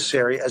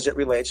necessary as it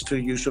relates to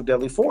use of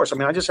deadly force. I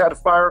mean, I just had to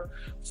fire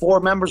 4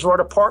 members of our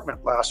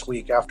department last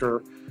week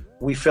after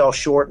we fell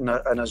short,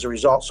 and as a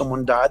result,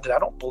 someone died that I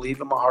don't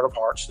believe in my heart of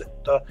hearts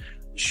that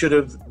should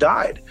have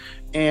died.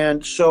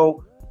 And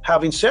so,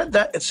 having said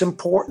that, it's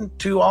important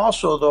to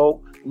also,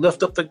 though,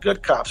 lift up the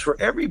good cops. For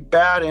every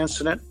bad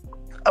incident,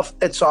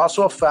 it's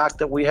also a fact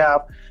that we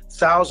have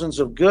thousands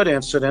of good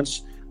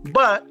incidents.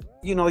 But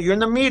you know, you're in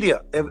the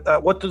media.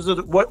 What does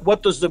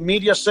the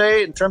media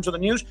say in terms of the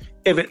news?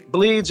 If it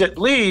bleeds, it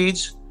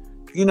leads.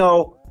 You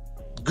know,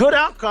 good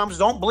outcomes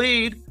don't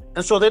bleed,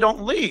 and so they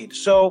don't lead.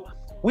 So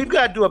we've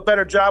got to do a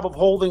better job of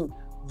holding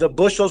the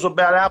bushels of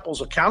bad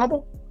apples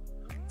accountable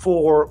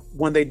for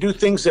when they do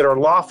things that are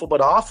lawful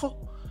but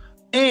awful.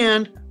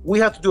 And we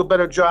have to do a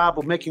better job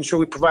of making sure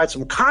we provide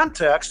some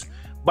context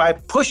by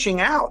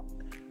pushing out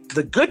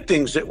the good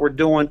things that we're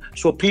doing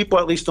so people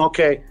at least know,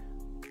 okay,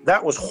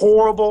 that was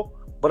horrible,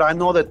 but I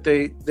know that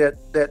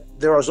that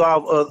there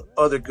are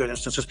other good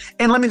instances.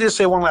 And let me just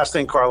say one last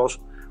thing, Carlos.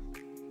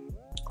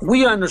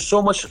 We are under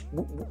so much,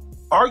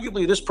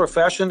 arguably this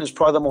profession is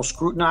probably the most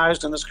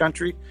scrutinized in this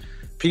country.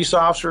 Peace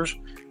officers,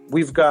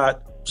 we've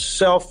got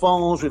cell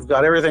phones, we've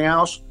got everything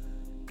else.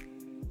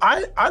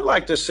 I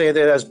like to say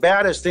that as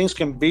bad as things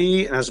can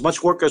be and as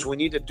much work as we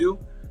need to do,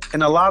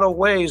 in a lot of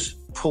ways,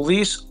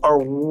 police are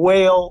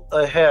well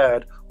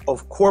ahead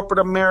of corporate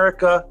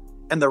America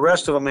and the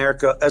rest of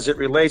America as it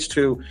relates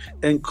to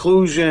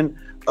inclusion,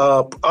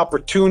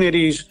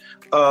 opportunities,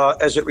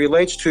 as it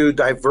relates to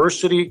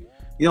diversity.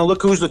 You know,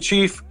 look who's the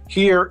chief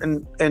here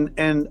in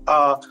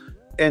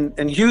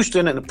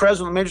Houston, and the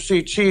president of the Major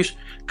City Chiefs.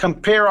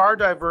 Compare our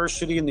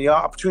diversity and the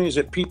opportunities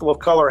that people of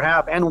color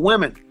have, and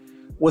women,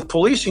 with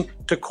policing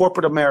to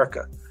corporate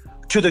America,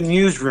 to the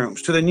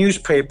newsrooms, to the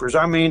newspapers.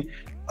 I mean,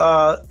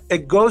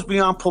 it goes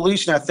beyond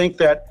policing. I think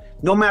that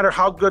no matter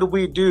how good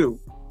we do,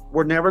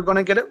 we're never going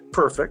to get it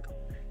perfect.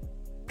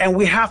 And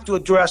we have to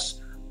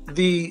address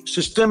the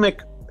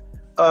systemic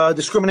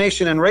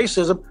discrimination and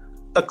racism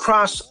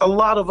across a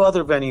lot of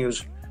other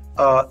venues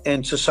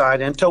in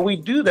society. Until we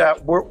do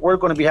that, we're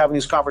going to be having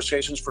these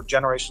conversations for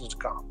generations to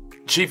come.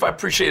 Chief, I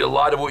appreciate a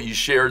lot of what you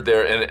shared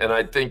there, and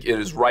I think it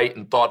is right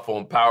and thoughtful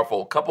and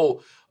powerful. A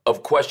couple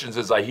of questions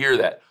as I hear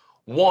that.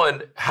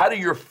 One, how do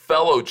your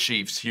fellow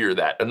chiefs hear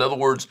that? In other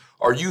words,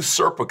 are you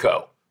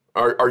Serpico?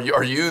 Are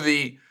you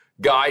the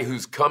guy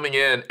who's coming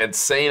in and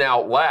saying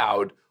out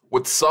loud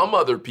what some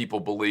other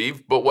people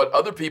believe, but what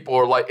other people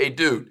are like, hey,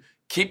 dude,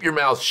 keep your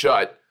mouth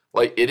shut.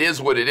 Like, it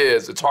is what it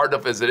is. It's hard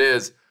enough as it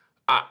is.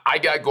 I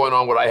got going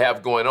on what I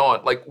have going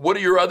on. Like, what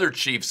do your other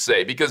chiefs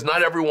say? Because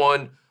not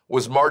everyone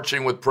was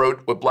marching with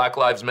Black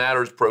Lives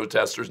Matter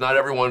protesters. Not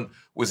everyone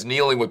was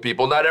kneeling with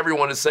people. Not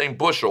everyone is saying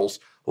bushels.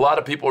 A lot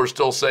of people are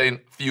still saying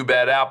few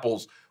bad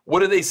apples.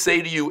 What do they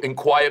say to you in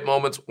quiet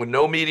moments when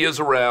no media's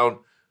around?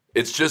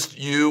 It's just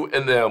you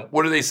and them.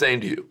 What are they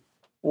saying to you?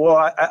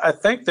 Well, I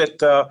think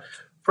that,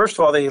 first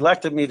of all, they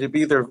elected me to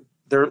be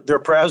their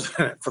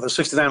president for the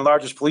 69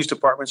 largest police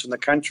departments in the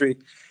country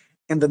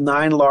and the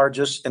 9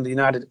 largest in the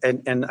United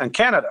and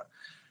Canada.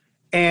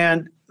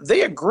 And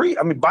they agree.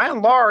 I mean, by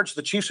and large,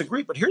 the chiefs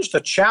agree. But here's the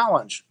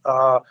challenge.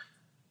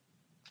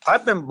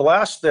 I've been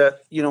blessed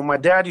that, my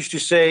dad used to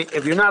say,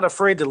 if you're not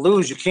afraid to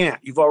lose, you can't.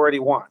 You've already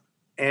won.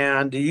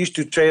 And he used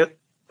to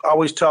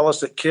always tell us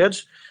that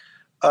kids,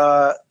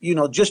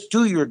 just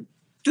do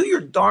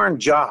your darn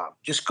job.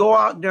 Just go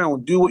out there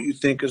and do what you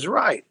think is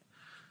right.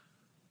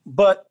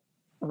 But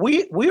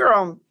we are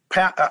on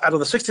out of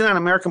the 69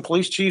 American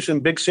police chiefs in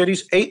big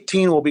cities,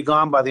 18 will be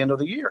gone by the end of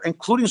the year,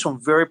 including some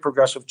very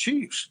progressive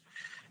chiefs.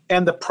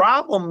 And the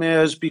problem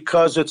is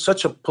because it's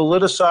such a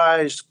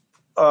politicized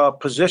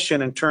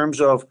position in terms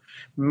of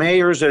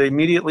mayors that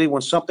immediately,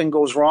 when something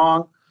goes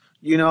wrong,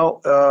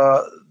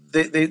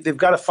 they've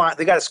got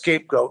to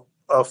scapegoat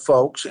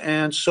folks,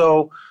 and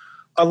so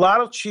a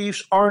lot of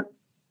chiefs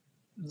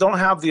don't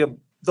have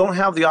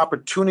the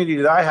opportunity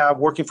that I have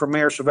working for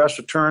Mayor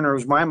Sylvester Turner,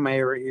 who's my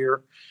mayor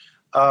here,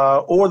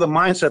 or the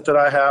mindset that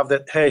I have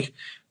that, hey,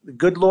 the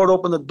good Lord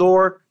opened the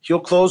door, he'll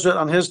close it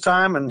on his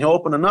time, and he'll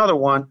open another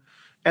one.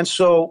 And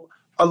so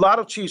a lot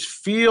of chiefs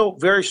feel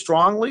very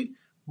strongly,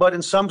 but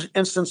in some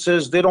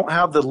instances, they don't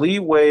have the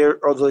leeway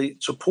or the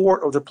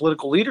support of their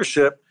political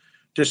leadership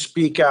to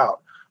speak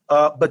out.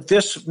 But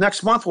this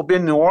next month we'll be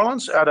in New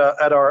Orleans at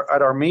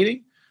our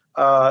meeting.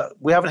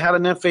 We haven't had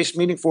an in-face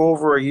meeting for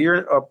over a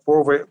year,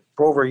 for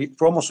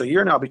almost a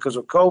year now because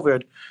of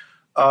COVID.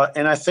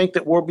 And I think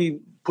that we'll be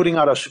putting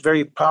out a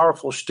very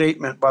powerful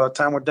statement by the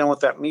time we're done with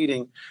that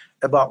meeting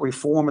about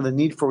reform and the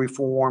need for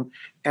reform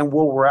and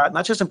where we're at,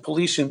 not just in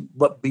policing,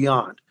 but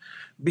beyond.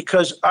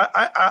 Because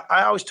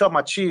I always tell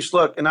my chiefs,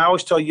 look, and I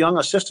always tell young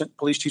assistant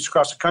police chiefs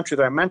across the country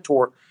that I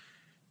mentor,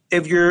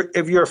 if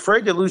you're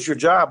afraid to lose your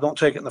job, don't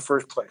take it in the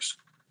first place.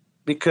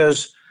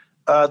 Because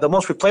the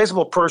most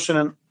replaceable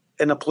person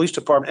in the police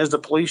department is the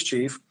police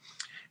chief.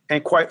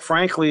 And quite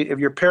frankly, if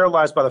you're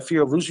paralyzed by the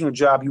fear of losing your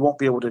job, you won't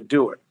be able to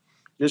do it.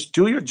 Just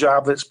do your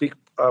job, let it speak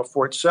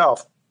for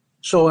itself.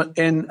 So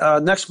in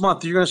next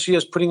month, you're going to see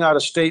us putting out a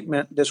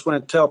statement that's going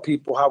to tell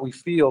people how we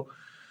feel.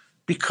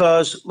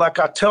 Because like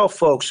I tell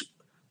folks,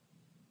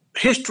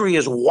 history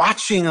is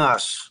watching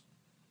us.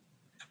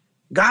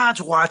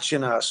 God's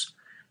watching us.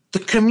 The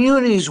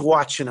community's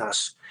watching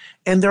us.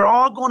 And they're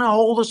all going to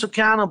hold us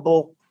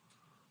accountable,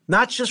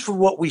 not just for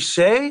what we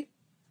say,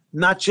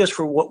 not just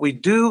for what we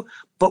do,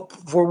 but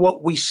for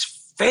what we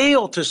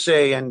fail to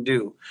say and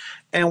do.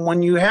 And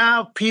when you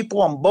have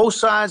people on both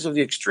sides of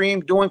the extreme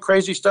doing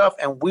crazy stuff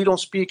and we don't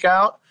speak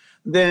out,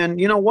 then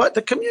you know what?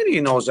 The community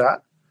knows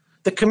that.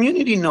 The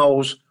community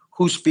knows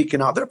who's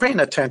speaking out. They're paying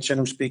attention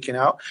who's speaking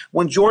out.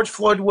 When George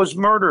Floyd was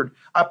murdered,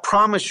 I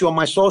promise you on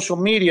my social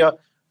media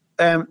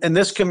in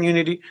this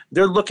community,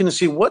 they're looking to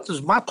see what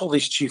does my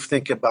police chief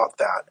think about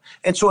that.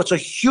 And so it's a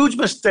huge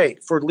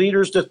mistake for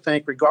leaders to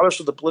think, regardless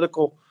of the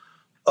political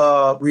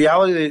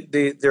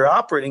reality they're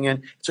operating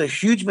in, it's a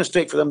huge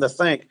mistake for them to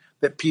think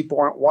that people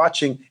aren't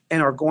watching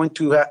and are going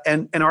to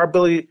and our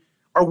ability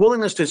our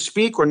willingness to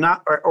speak or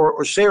not,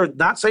 or say or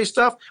not say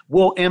stuff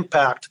will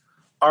impact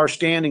our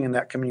standing in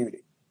that community.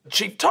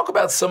 Chief, talk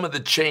about some of the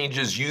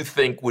changes you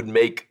think would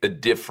make a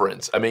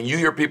difference. I mean, you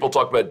hear people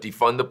talk about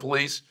defund the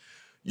police.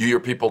 You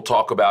hear people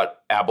talk about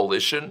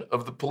abolition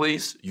of the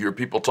police. You hear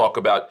people talk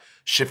about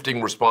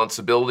shifting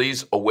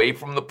responsibilities away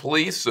from the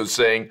police. So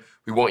saying,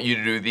 we want you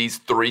to do these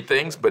 3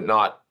 things, but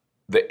not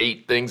the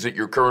 8 things that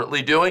you're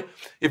currently doing.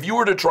 If you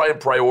were to try and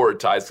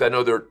prioritize, I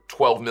know there are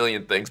 12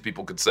 million things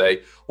people could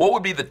say, what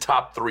would be the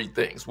top 3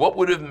 things? What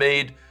would have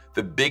made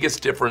the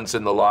biggest difference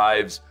in the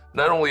lives,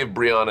 not only of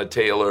Breonna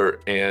Taylor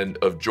and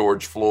of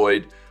George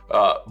Floyd,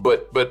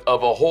 but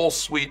of a whole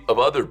suite of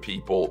other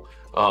people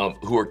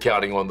who are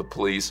counting on the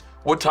police?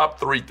 What top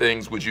 3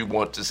 things would you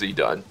want to see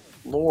done?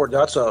 Lord,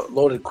 that's a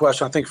loaded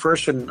question. I think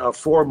first and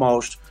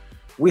foremost,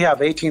 we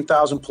have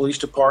 18,000 police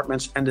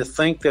departments, and to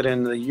think that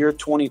in the year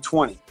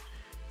 2020,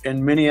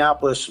 in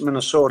Minneapolis,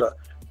 Minnesota,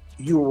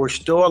 you were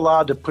still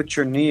allowed to put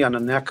your knee on the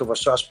neck of a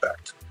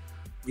suspect,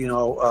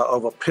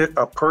 of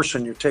a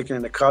person you're taking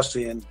into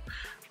custody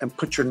and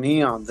put your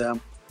knee on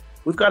them.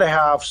 We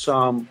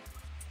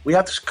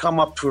have to come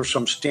up with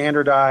some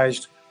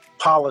standardized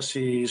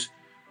policies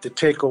to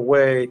take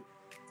away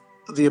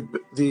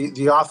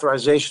the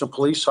authorization of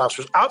police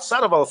officers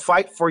outside of a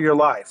fight for your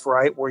life,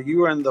 right? Where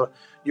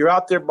you're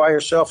out there by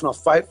yourself in a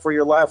fight for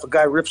your life. A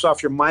guy rips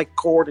off your mic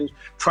cord and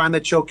trying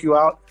to choke you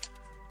out.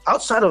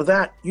 Outside of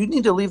that, you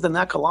need to leave the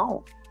neck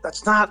alone.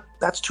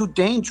 That's too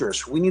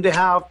dangerous. We need to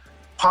have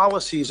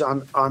policies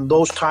on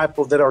those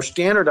that are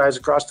standardized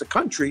across the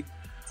country,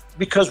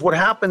 because what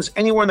happens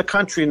anywhere in the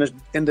country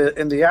in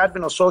the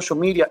advent of social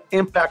media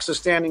impacts the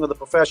standing of the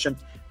profession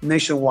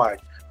nationwide.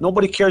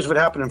 Nobody cares if it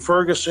happened in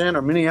Ferguson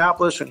or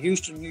Minneapolis or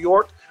Houston, New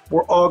York.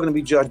 We're all going to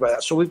be judged by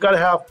that. So we've got to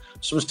have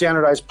some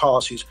standardized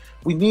policies.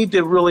 We need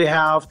to really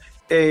have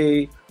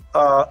a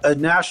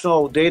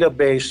national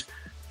database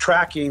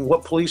tracking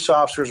what police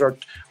officers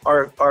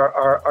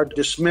are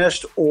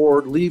dismissed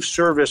or leave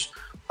service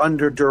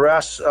under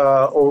duress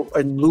or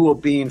in lieu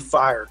of being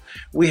fired.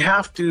 We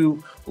have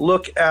to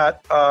look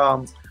at,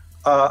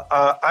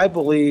 I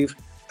believe,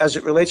 as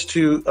it relates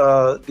to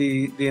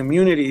the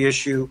immunity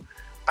issue,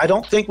 I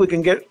don't think we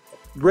can get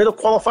rid of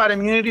qualified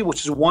immunity,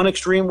 which is one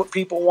extreme what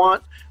people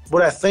want,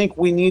 but I think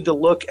we need to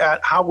look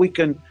at how we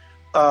can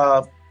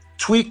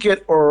tweak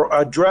it or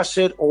address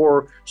it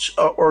or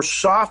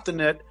soften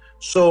it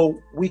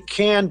so we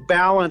can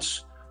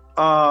balance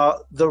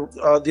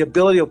the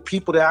ability of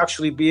people to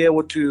actually be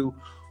able to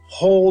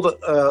hold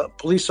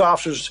police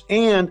officers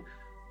and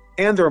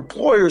their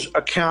employers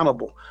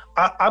accountable.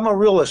 I'm a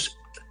realist.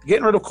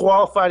 Getting rid of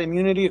qualified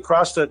immunity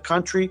across the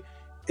country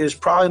is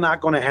probably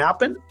not going to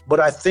happen, but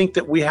I think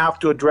that we have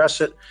to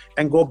address it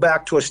and go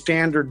back to a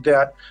standard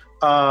that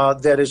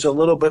is a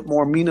little bit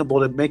more amenable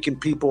to making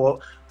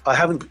people,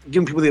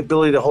 giving people the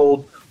ability to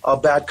hold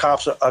bad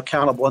cops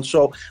accountable. And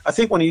so I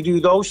think when you do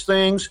those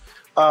things,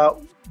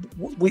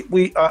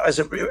 we as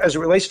it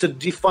relates to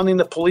defunding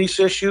the police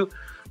issue,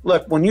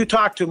 look, when you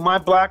talk to my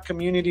Black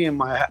community and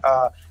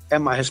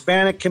my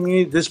Hispanic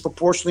community,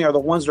 disproportionately are the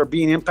ones that are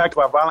being impacted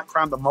by violent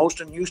crime the most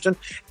in Houston,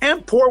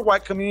 and poor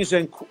white communities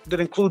that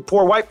include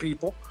poor white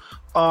people,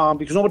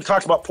 because nobody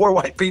talks about poor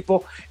white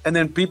people, and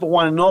then people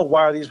want to know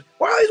why are these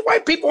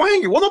white people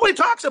angry? Well, nobody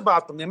talks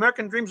about them. The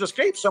American dreams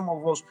escaped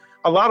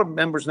a lot of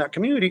members in that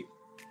community.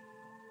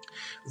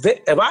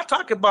 If I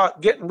talk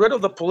about getting rid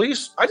of the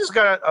police, I just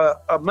got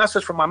a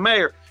message from my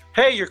mayor.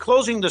 Hey, you're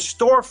closing the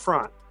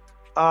storefront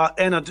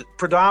in a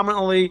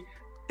predominantly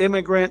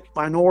immigrant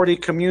minority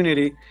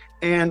community,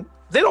 and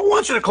they don't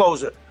want you to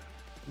close it.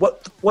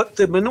 What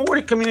the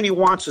minority community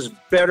wants is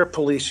better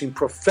policing,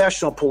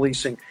 professional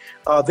policing.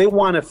 They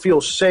want to feel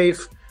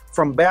safe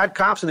from bad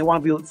cops, and they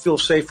want to feel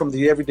safe from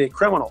the everyday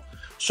criminal.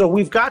 So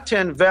we've got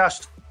to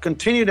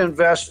continue to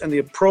invest in the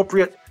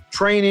appropriate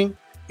training,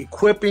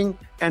 equipping,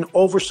 and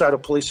oversight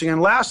of policing.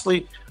 And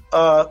lastly,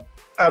 out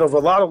of a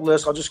lot of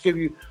lists, I'll just give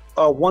you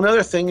one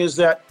other thing, is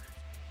that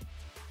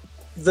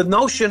the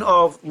notion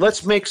of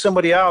let's make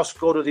somebody else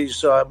go to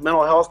these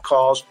mental health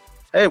calls,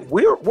 hey,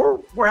 we're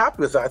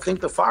happy with that. I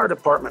think the fire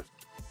department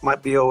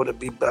might be able to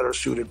be better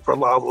suited for a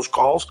lot of those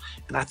calls,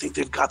 and I think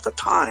they've got the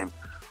time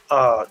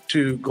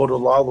to go to a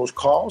lot of those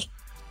calls.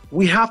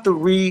 We have to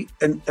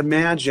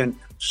reimagine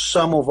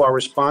some of our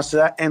response to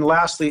that. And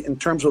lastly, in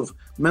terms of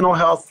mental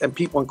health and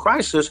people in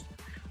crisis,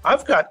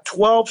 I've got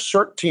 12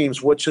 CERT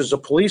teams, which is a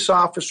police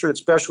officer that's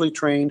specially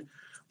trained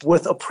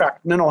with a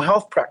mental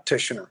health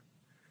practitioner.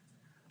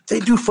 They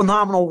do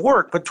phenomenal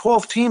work, but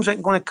 12 teams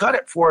ain't going to cut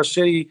it for a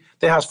city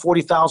that has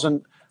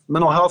 40,000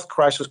 mental health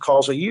crisis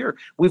calls a year.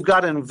 We've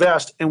got to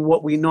invest in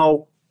what we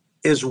know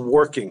is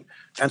working.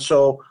 And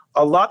so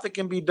a lot that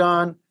can be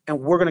done, and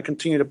we're going to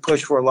continue to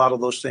push for a lot of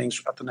those things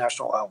at the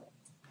national level.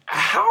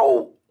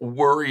 How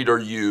worried are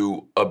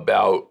you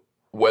about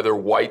whether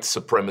white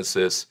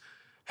supremacists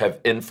have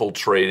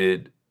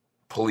infiltrated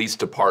police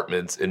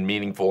departments in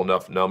meaningful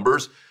enough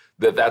numbers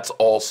that that's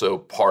also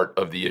part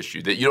of the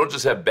issue? That you don't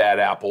just have bad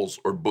apples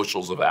or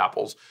bushels of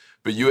apples,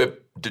 but you have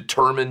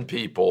determined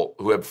people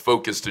who have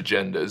focused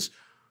agendas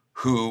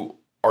who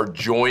are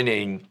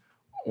joining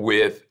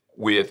with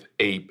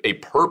a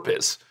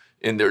purpose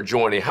in their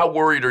joining. How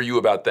worried are you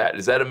about that?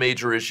 Is that a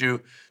major issue,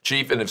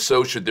 Chief? And if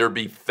so, should there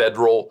be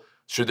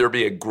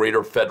a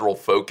greater federal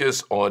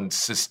focus on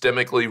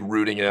systemically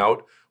rooting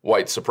out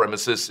white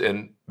supremacists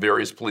in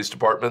various police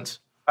departments?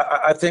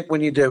 I think we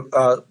need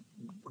to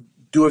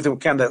do everything we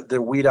can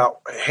to weed out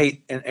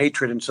hate and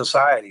hatred in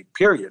society,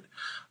 period.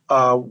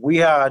 We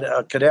had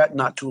a cadet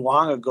not too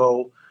long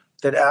ago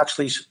that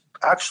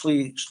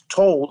actually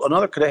told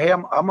another cadet, hey,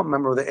 I'm a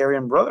member of the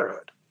Aryan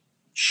Brotherhood.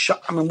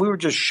 We were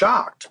just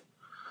shocked.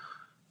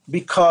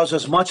 Because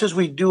as much as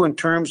we do in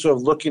terms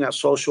of looking at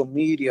social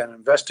media and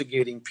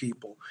investigating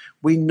people,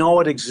 we know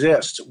it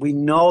exists. We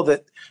know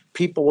that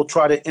people will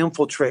try to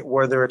infiltrate,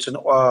 whether it's an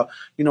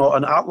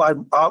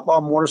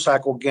outlaw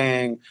motorcycle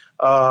gang,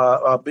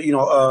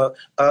 a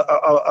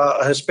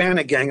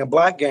Hispanic gang, a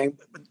black gang,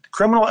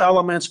 criminal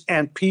elements,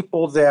 and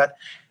people that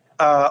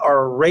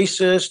are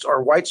racist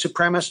or white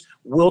supremacists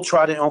will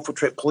try to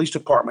infiltrate police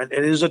department.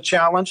 It is a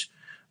challenge,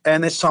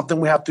 and it's something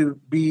we have to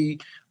be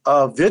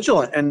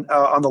vigilant and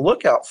on the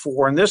lookout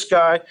for. And this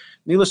guy,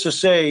 needless to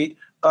say,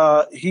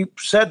 he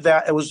said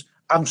that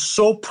I'm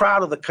so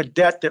proud of the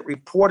cadet that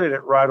reported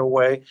it right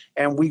away,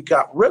 and we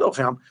got rid of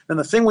him. And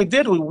the thing we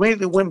did, we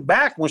immediately went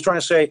back and was trying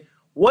to say,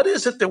 what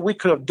is it that we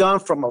could have done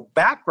from a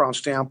background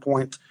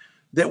standpoint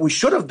that we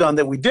should have done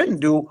that we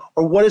didn't do,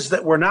 or what is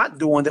that we're not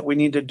doing that we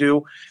need to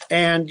do?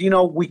 And,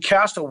 we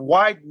cast a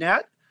wide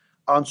net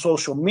on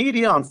social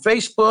media, on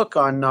Facebook,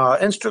 on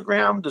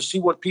Instagram to see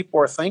what people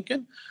are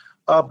thinking.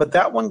 But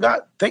that one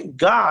thank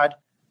God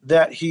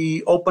that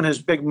he opened his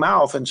big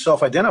mouth and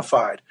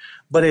self-identified.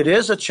 But it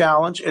is a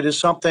challenge. It is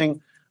something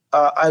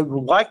I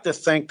would like to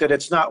think that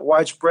it's not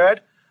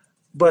widespread.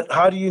 But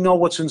how do you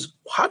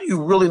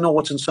really know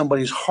what's in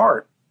somebody's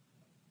heart?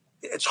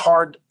 It's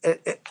hard.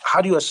 How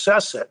do you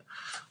assess it?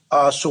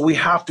 So we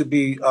have to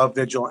be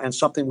vigilant, and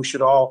something we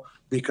should all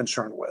be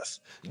concerned with.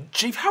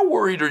 Chief, how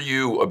worried are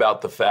you about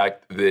the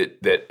fact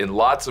that in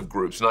lots of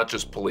groups, not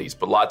just police,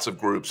 but lots of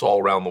groups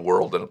all around the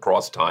world and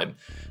across time,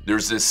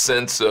 there's this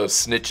sense of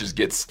snitches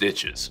get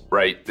stitches,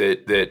 right?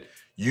 That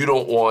you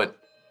don't want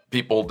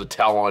people to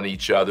tell on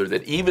each other,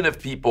 that even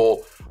if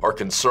people are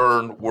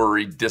concerned,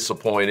 worried,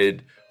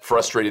 disappointed,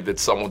 frustrated that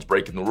someone's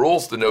breaking the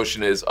rules, the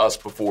notion is us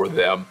before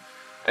them.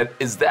 And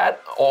is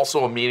that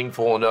also a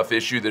meaningful enough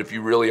issue that if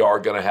you really are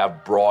going to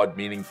have broad,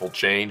 meaningful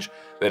change,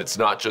 that it's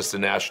not just a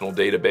national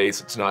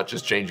database, it's not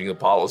just changing the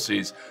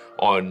policies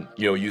on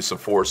use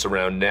of force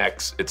around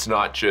NECs, it's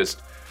not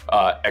just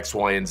X,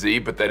 Y, and Z,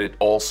 but that it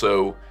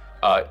also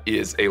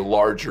is a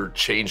larger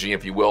changing,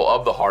 if you will,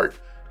 of the heart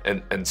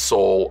and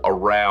soul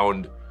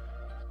around,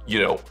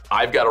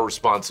 I've got a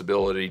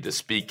responsibility to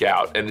speak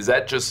out. And is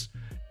that just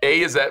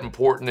A, is that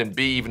important? And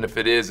B, even if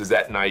it is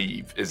that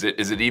naive? Is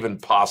it even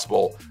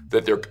possible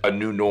that a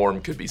new norm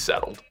could be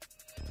settled?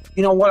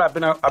 You know what? I've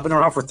been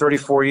around for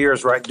 34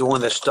 years, right, doing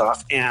this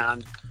stuff.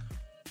 And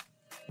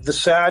the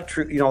sad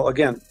truth,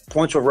 again,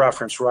 points of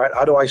reference, right?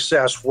 How do I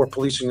assess where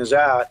policing is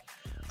at?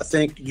 I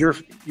think you're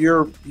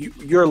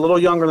a little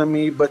younger than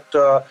me, but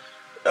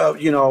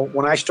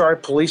when I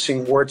started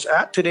policing, where it's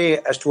at today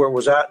as to where it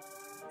was at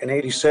in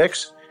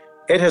 '86,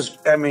 it has.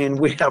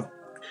 We have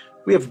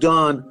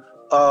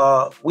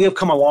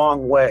come a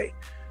long way.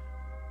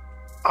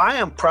 I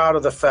am proud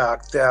of the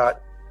fact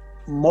that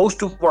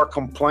most of our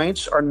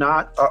complaints are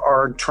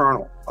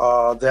internal.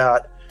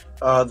 That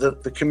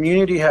the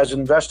community has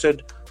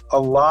invested a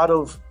lot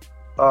of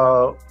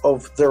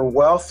their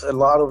wealth, a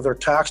lot of their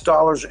tax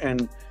dollars,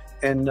 and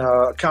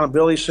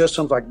accountability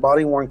systems like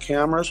body-worn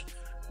cameras.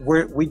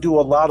 We do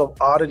a lot of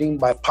auditing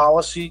by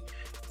policy,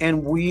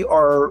 and we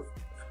are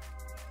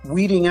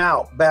weeding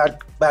out bad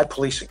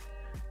policing.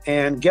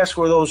 And guess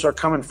where those are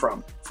coming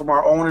from? From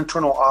our own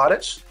internal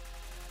audits.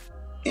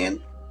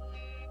 And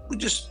I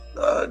just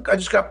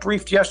got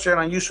briefed yesterday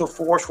on use of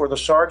force, where the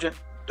sergeant,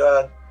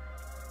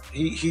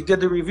 he did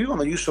the review on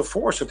the use of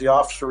force that the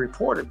officer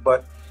reported,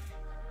 but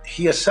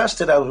he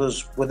assessed it as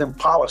was within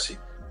policy,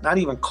 not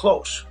even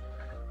close.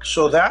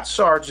 So that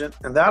sergeant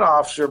and that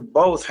officer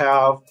both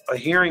have a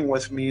hearing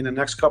with me in the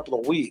next couple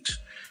of weeks,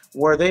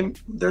 where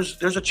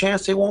there's a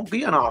chance they won't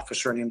be an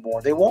officer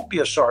anymore. They won't be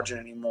a sergeant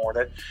anymore.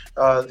 That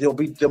they'll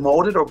be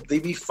demoted or they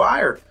be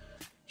fired.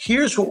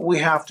 Here's what we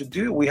have to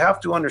do. We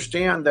have to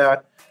understand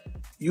that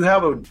you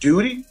have a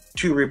duty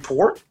to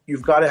report.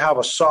 You've got to have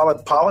a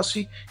solid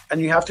policy,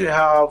 and you have to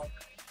have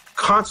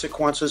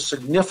consequences,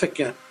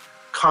 significant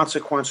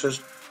consequences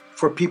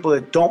for people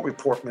that don't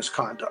report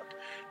misconduct.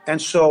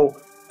 And so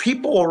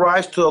people will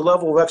rise to the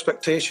level of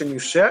expectation you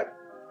set.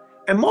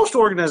 And most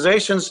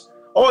organizations,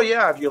 oh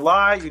yeah, if you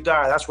lie, you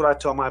die. That's what I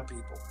tell my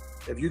people.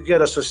 If you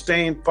get a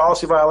sustained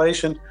policy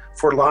violation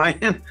for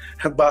lying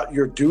about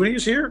your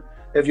duties here,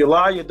 if you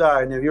lie, you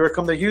die. And if you ever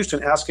come to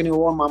Houston, ask any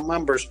one of my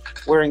members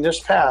wearing this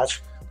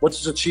patch, what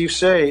does the chief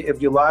say?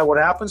 If you lie, what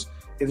happens?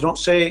 If you don't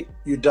say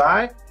you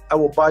die, I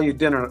will buy you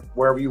dinner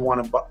wherever you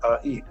want to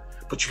eat.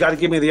 But you got to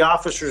give me the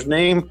officer's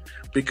name,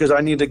 because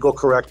I need to go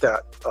correct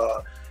that.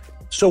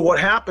 So what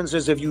happens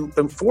is, if you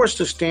enforce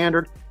the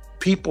standard,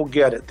 people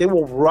get it. They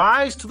will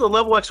rise to the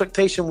level of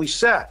expectation we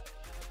set,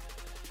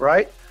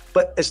 right?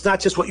 But it's not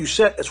just what you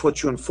set, it's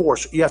what you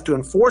enforce. You have to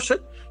enforce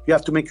it, you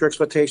have to make your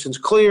expectations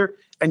clear,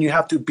 and you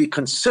have to be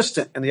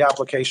consistent in the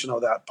application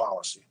of that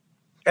policy.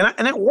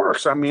 And it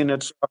works. I mean, our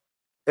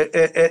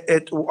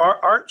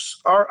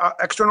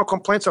external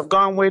complaints have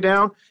gone way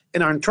down,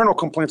 and our internal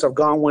complaints have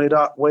gone way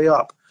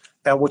up,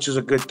 which is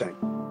a good thing.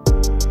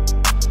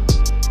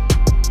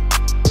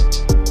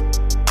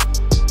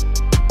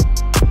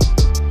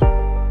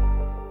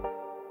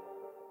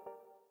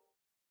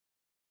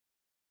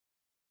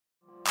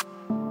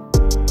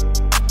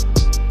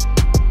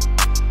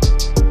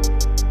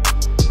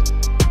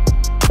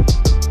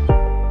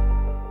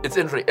 It's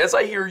interesting. As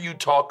I hear you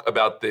talk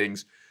about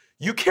things,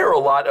 you care a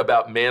lot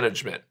about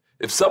management.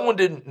 If someone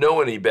didn't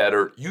know any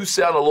better, you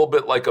sound a little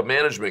bit like a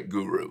management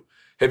guru.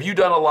 Have you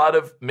done a lot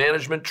of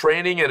management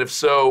training? And if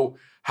so,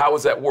 how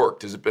has that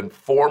worked? Has it been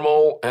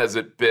formal? Has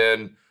it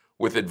been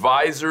with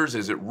advisors?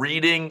 Is it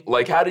reading?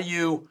 Like, how do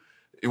you,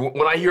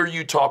 when I hear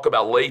you talk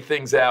about lay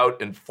things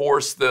out,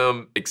 enforce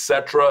them,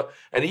 etc.,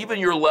 and even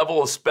your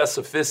level of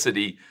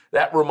specificity,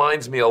 that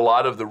reminds me a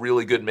lot of the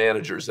really good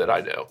managers that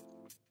I know.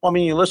 I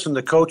mean, you listen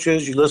to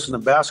coaches, you listen to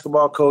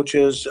basketball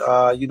coaches.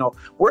 At the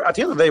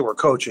end of the day, we're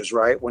coaches,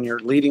 right? When you're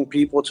leading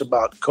people, it's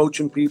about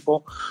coaching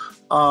people.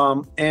 I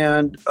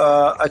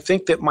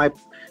think that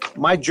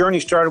my journey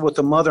started with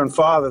a mother and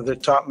father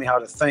that taught me how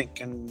to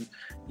think and,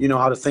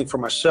 how to think for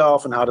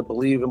myself and how to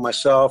believe in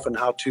myself and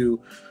how to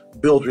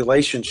build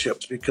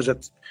relationships, because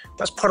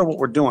that's part of what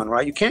we're doing,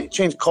 right? You can't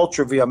change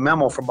culture via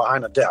memo from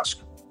behind a desk.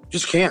 You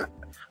just can't.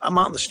 I'm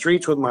out in the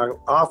streets with my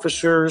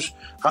officers,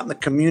 out in the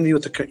community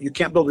you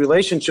can't build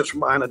relationships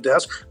from behind a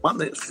desk. I'm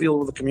out in the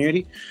field with the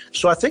community.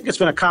 So I think it's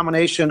been a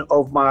combination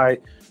of my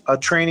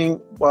training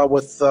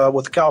with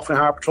the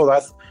California Highway Patrol.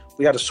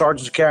 We had a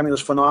Sergeant's Academy that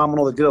was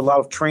phenomenal. They did a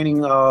lot of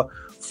training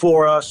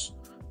for us,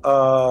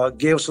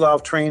 gave us a lot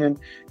of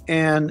training.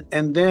 And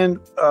then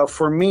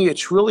for me,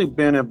 it's really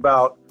been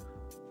about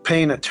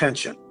paying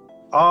attention,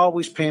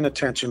 always paying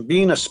attention,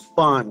 being a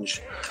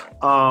sponge,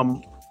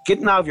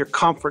 getting out of your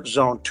comfort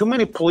zone. Too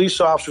many police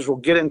officers will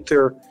get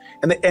into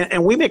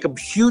and we make a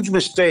huge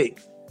mistake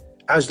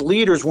as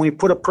leaders when we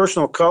put a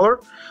person of color.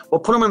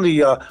 We'll put them in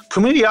the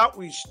community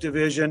outreach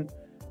division,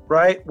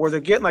 right, where they're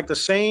getting like the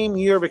same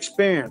year of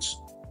experience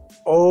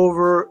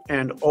over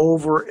and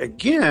over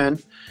again.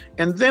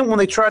 And then when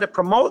they try to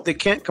promote, they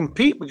can't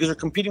compete because they're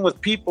competing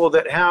with people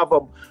that have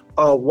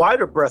a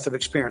wider breadth of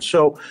experience.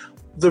 So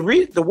the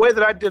way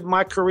that I did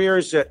my career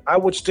is that I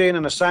would stay in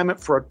an assignment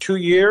for 2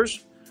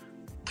 years,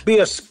 be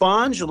a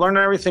sponge, learn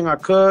everything I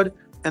could,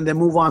 and then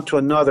move on to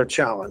another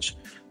challenge.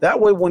 That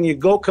way, when you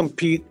go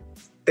compete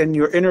in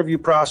your interview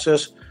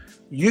process,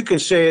 you can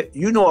say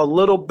you know a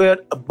little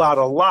bit about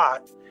a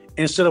lot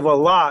instead of a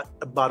lot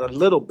about a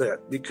little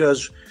bit,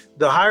 because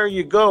the higher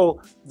you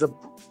go,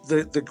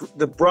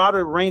 the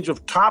broader range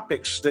of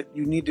topics that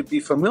you need to be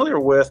familiar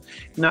with.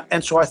 Now,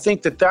 and so I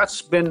think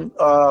that's been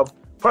part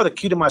of the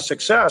key to my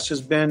success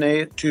has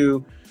been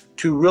to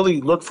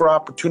really look for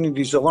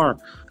opportunities to learn.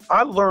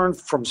 I learned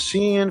from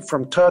seeing,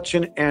 from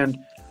touching, and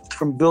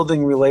from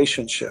building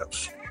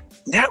relationships.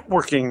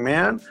 Networking,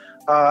 man.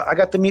 I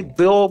got to meet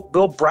Bill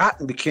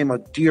Bratton, became a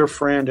dear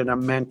friend and a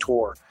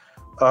mentor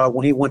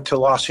when he went to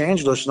Los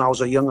Angeles, and I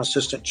was a young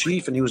assistant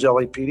chief, and he was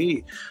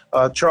LAPD.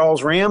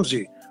 Charles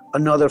Ramsey,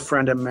 another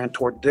friend and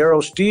mentor.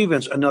 Darryl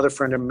Stevens, another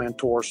friend and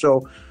mentor.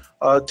 So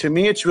to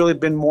me, it's really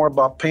been more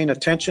about paying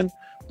attention,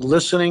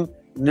 listening,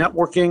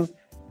 networking,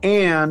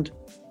 and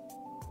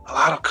a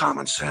lot of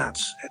common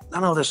sense.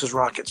 None of this is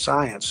rocket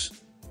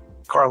science,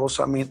 Carlos.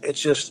 I mean,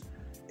 it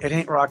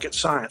ain't rocket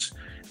science.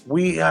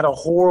 We had a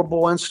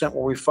horrible incident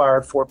where we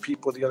fired 4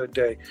 people the other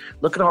day.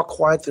 Look at how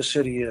quiet the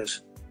city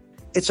is.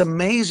 It's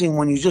amazing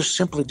when you just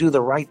simply do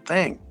the right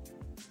thing,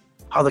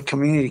 how the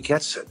community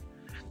gets it.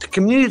 The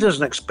community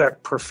doesn't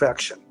expect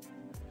perfection.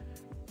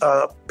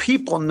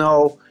 People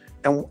know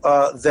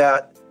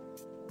that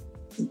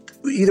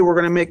either we're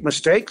going to make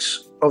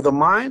mistakes of the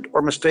mind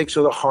or mistakes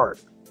of the heart.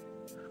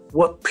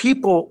 What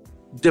people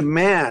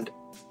demand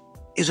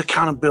is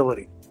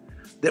accountability,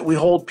 that we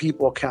hold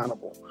people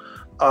accountable.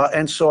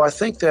 And so I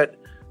think that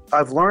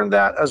I've learned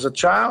that as a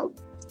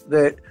child,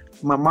 that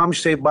my mom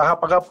used to say, "Vas a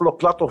pagar por los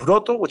platos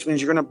rotos," which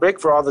means you're going to break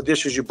for all the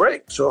dishes you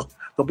break. So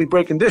don't be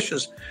breaking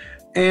dishes.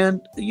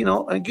 And,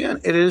 again,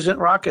 it isn't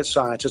rocket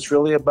science. It's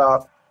really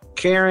about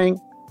caring,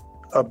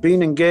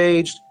 being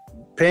engaged,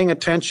 paying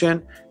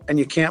attention, and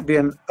you can't be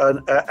an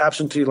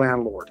absentee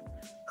landlord.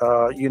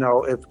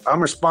 If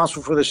I'm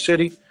responsible for the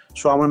city,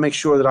 so I want to make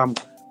sure that I'm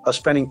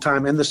spending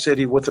time in the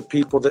city with the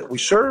people that we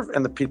serve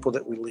and the people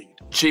that we lead.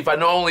 Chief, I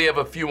know I only have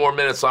a few more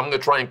minutes, so I'm going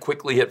to try and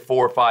quickly hit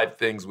 4 or 5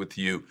 things with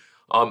you.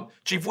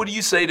 Chief, what do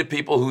you say to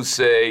people who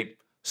say,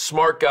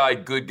 smart guy,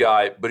 good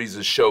guy, but he's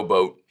a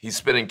showboat, he's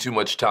spending too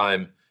much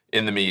time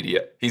in the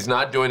media, he's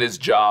not doing his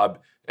job,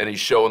 and he's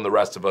showing the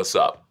rest of us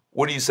up?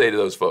 What do you say to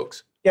those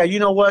folks? Yeah, you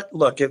know what?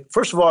 Look,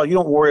 first of all, you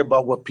don't worry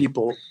about what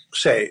people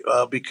say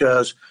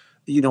because,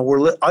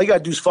 all you got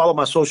to do is follow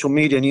my social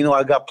media, and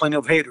I got plenty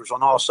of haters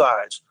on all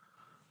sides.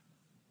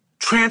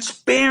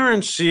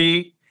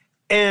 Transparency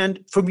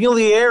and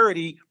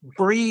familiarity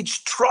breeds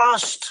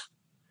trust.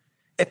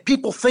 If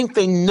people think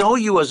they know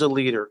you as a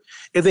leader,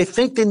 if they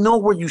think they know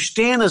where you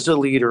stand as a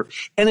leader,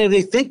 and if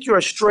they think you're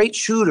a straight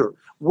shooter,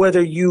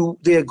 whether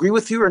they agree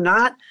with you or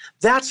not,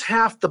 that's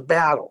half the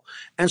battle.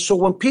 And so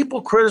when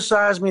people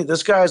criticize me,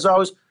 this guy is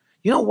always,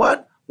 you know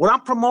what? What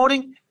I'm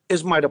promoting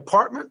is my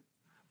department,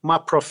 my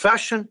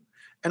profession,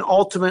 and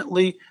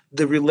ultimately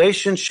the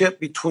relationship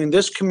between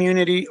this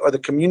community or the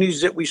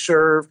communities that we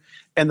serve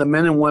and the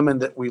men and women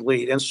that we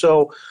lead. And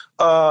so,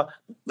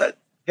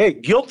 hey,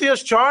 guilty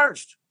as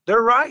charged.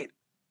 They're right.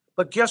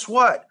 But guess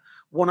what?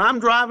 When I'm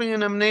driving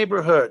in a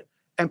neighborhood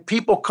and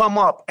people come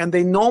up and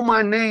they know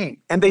my name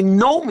and they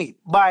know me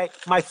by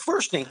my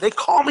first name, they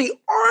call me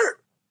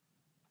Art.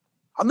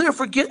 I'll never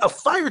forget a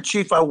fire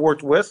chief I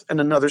worked with in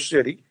another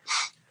city.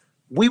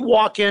 We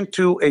walk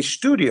into a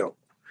studio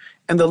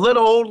and the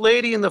little old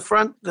lady in the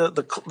front,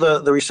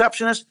 the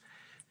receptionist,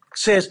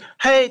 says,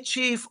 "Hey,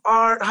 Chief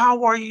Art,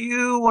 how are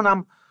you?"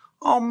 And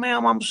 "Oh,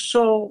 ma'am, I'm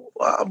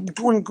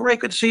doing great.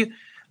 Good to see you."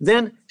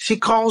 Then she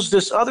calls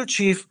this other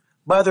chief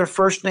by their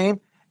first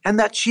name, and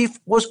that chief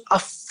was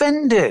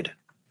offended.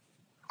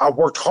 I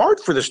worked hard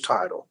for this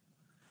title.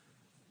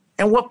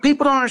 And what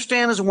people don't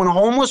understand is when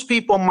homeless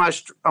people in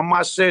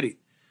my city,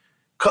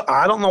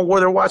 I don't know where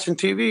they're watching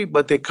TV,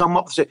 but they come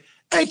up and say,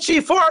 "Hey,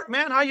 Chief Art,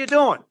 man, how you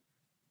doing?"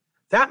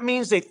 That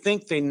means they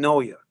think they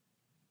know you.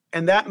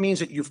 And that means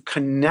that you've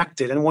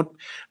connected.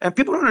 And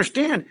people don't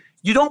understand,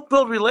 you don't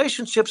build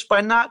relationships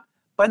by not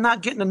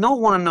getting to know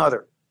one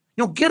another.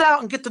 Get out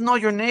and get to know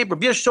your neighbor.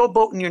 Be a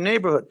showboat in your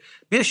neighborhood.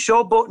 Be a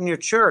showboat in your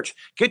church.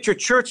 Get your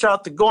church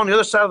out to go on the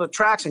other side of the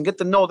tracks and get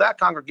to know that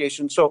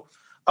congregation. So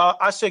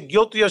I say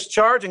guilty as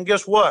charged, and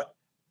guess what?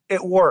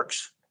 It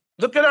works.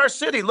 Look at our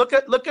city. Look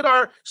at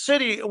our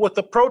city with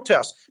the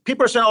protests.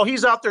 People are saying, "Oh,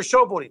 he's out there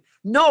showboating."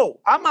 No,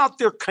 I'm out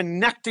there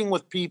connecting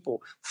with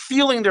people,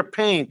 feeling their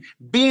pain,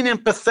 being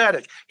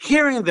empathetic,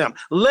 hearing them,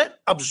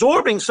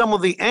 absorbing some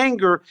of the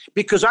anger,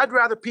 because I'd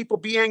rather people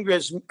be angry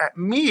at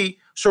me,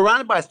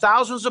 surrounded by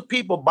thousands of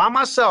people by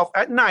myself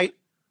at night,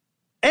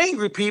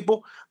 angry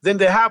people, than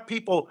to have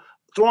people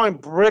throwing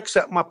bricks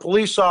at my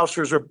police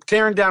officers or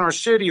tearing down our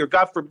city or,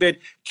 God forbid,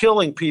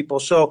 killing people.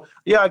 So,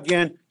 yeah,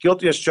 again,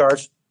 guilty as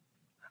charged.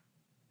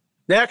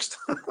 Next.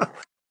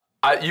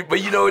 But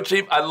you know what,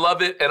 Chief? I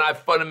love it, and I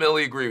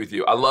fundamentally agree with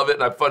you. I love it,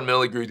 and I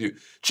fundamentally agree with you.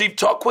 Chief,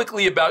 talk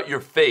quickly about your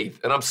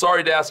faith, and I'm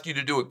sorry to ask you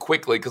to do it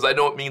quickly because I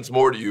know it means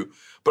more to you,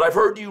 but I've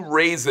heard you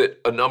raise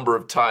it a number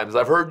of times.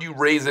 I've heard you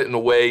raise it in a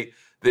way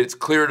that it's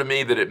clear to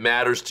me that it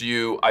matters to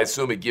you. I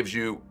assume it gives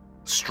you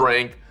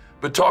strength,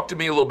 but talk to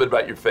me a little bit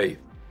about your faith.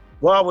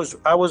 Well,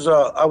 I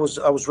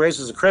was raised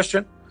as a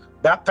Christian,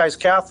 baptized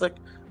Catholic.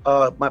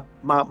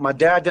 My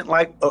dad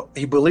didn't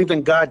he believed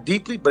in God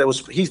deeply, but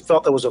he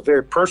felt it was a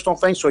very personal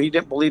thing, so he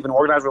didn't believe in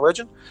organized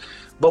religion.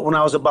 But when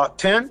I was about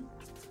 10,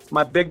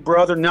 my big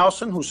brother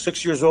Nelson, who's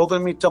 6 years older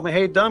than me, told me,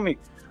 "Hey, dummy,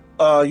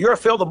 you're a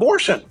failed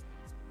abortion."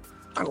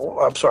 I go,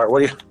 "I'm sorry,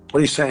 what are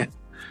you saying?"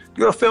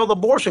 "You're a failed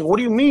abortion. What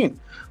do you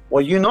mean?"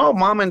 "Well,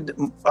 Mom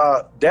and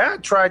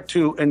Dad tried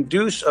to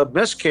induce a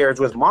miscarriage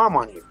with Mom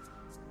on you."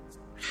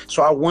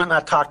 So I went and I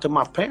talked to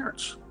my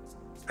parents.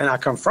 And I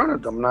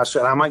confronted them, and I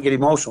said, I might get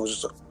emotional,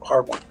 it's just a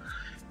hard one.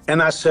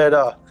 And I said,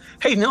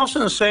 "Hey,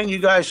 Nelson is saying you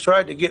guys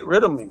tried to get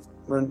rid of me,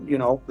 and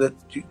that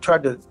you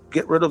tried to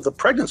get rid of the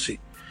pregnancy."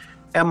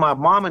 And my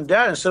mom and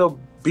dad, instead of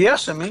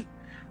BSing me,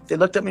 they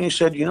looked at me and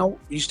said,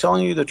 "He's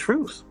telling you the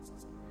truth."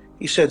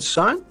 He said,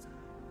 "Son,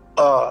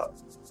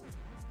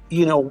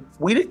 you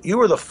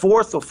were the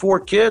fourth of 4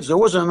 kids. There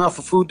wasn't enough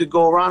food to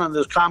go around in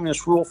this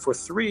communist rule for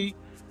 3.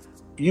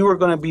 You were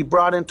going to be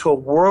brought into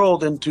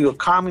a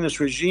communist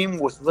regime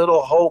with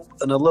little hope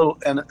and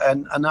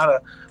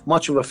not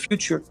much of a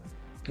future.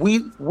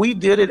 We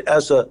did it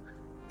as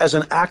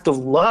an act of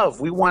love.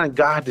 We wanted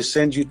God to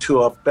send you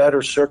to a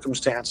better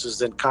circumstances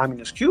than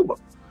communist Cuba."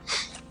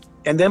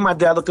 And then my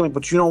dad looked at me,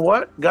 "But you know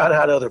what? God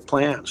had other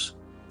plans.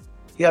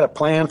 He had a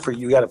plan for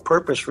you. He had a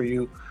purpose for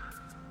you.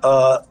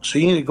 So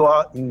you need to go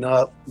out and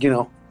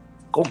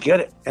go get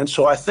it." And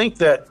so I think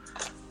that.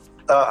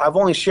 I've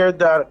only shared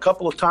that a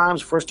couple of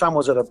times. First time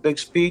was at a big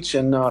speech,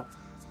 and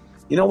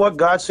you know what?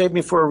 God saved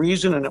me for a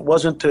reason, and it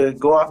wasn't to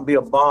go out and be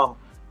a bum.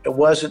 It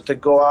wasn't to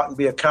go out and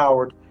be a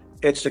coward.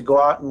 It's to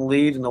go out and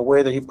lead in the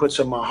way that He puts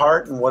in my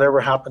heart, and whatever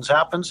happens,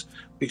 happens,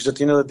 because at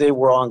the end of the day,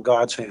 we're all in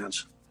God's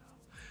hands.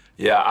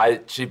 Yeah,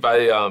 Chief,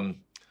 I'm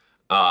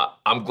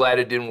glad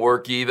it didn't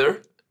work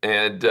either.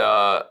 And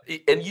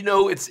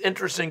it's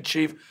interesting,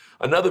 Chief.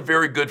 Another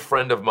very good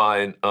friend of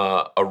mine,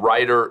 a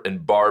writer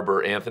and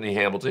barber, Anthony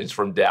Hamilton, he's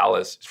from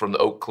Dallas. He's from the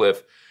Oak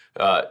Cliff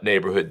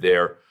neighborhood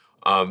there.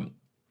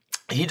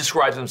 He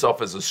describes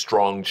himself as a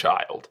strong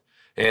child.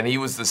 And he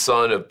was the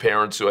son of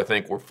parents who I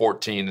think were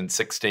 14 and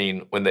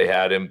 16 when they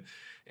had him.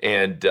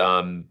 And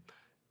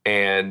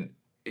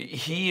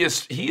he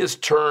has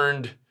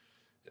turned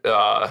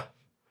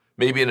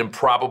maybe an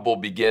improbable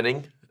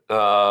beginning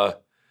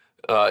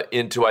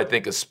into, I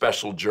think, a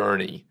special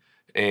journey.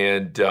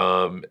 And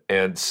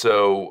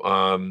so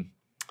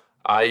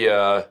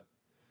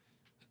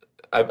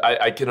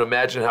I can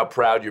imagine how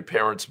proud your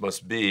parents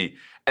must be.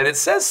 And it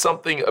says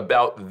something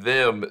about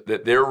them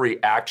that their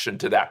reaction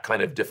to that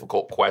kind of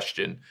difficult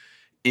question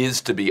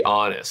is to be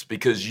honest.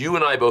 Because you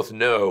and I both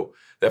know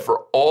that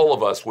for all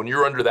of us, when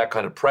you're under that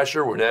kind of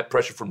pressure, when that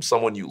pressure from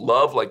someone you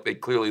love, like they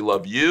clearly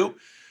love you,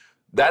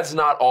 that's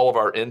not all of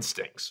our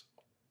instincts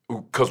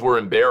because we're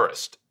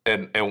embarrassed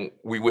and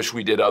we wish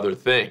we did other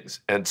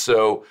things. And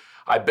so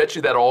I bet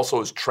you that also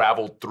has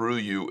traveled through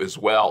you as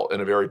well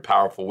in a very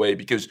powerful way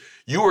because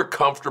you are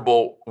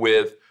comfortable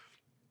with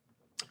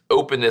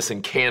openness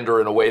and candor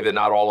in a way that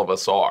not all of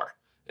us are.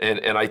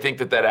 And I think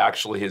that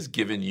actually has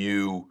given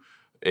you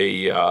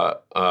a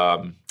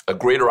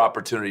greater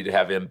opportunity to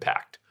have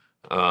impact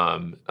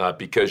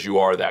because you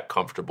are that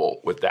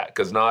comfortable with that.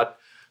 Because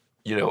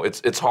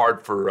it's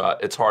hard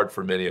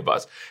for many of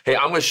us. Hey,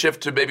 I'm going to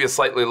shift to maybe a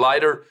slightly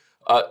lighter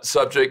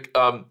subject.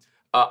 I'm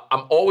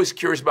always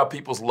curious about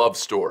people's love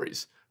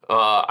stories.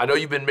 I know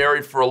you've been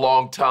married for a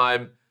long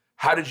time.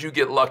 How did you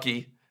get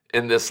lucky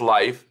in this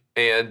life?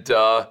 And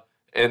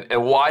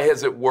why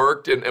has it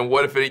worked? And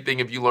what, if anything,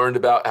 have you learned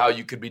about how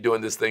you could be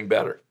doing this thing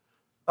better?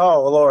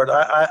 Oh, Lord.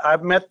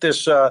 I've met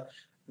this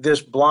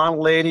blonde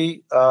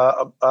lady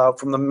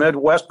from the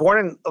Midwest,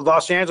 born in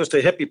Los Angeles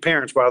to hippie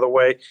parents, by the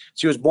way.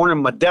 She was born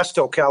in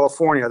Modesto,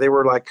 California. They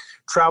were like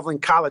traveling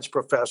college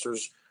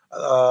professors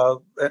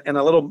in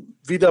a little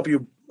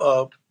VW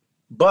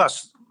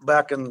bus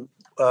back in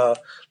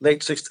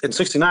in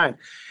 '69.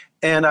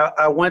 And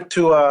I went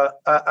to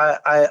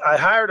I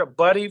hired a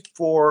buddy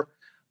for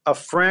a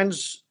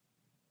friend's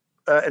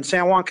in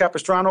San Juan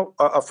Capistrano.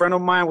 A friend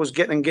of mine was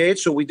getting engaged,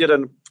 so we did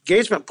an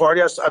engagement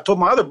party. I told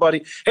my other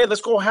buddy, hey,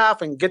 let's go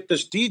half and get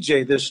this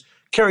DJ, this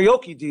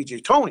karaoke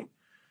DJ, Tony.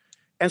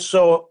 And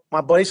so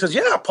my buddy says,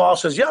 yeah. Paul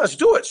says, yeah, let's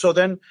do it. So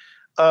then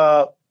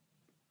I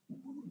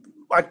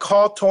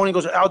called Tony,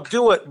 goes, I'll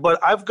do it, but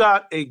I've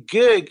got a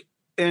gig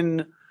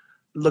in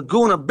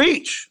Laguna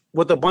Beach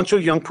with a bunch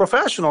of young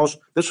professionals.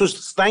 This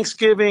was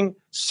Thanksgiving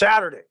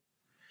Saturday,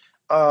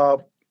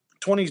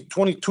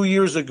 22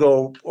 years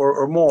ago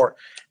or more.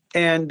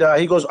 And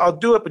he goes, I'll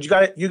do it, but you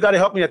got to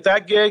help me at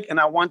that gig, and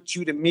I want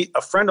you to meet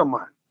a friend of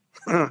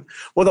mine.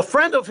 Well, the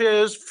friend of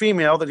his,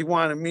 female, that he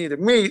wanted me to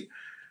meet,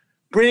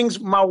 brings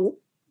my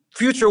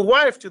future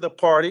wife to the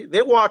party.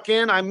 They walk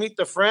in, I meet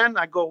the friend.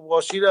 I go,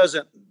 well, she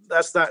doesn't.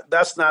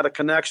 That's not a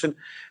connection.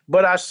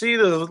 But I see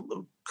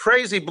the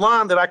crazy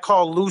blonde that I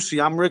call Lucy.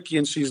 I'm Ricky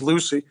and she's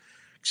Lucy.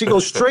 She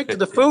goes straight to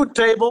the food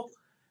table.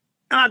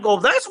 And I go,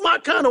 that's my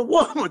kind of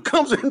woman.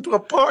 Comes into a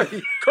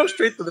party, goes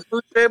straight to the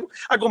food table.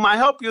 I go, may I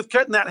help you with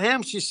cutting that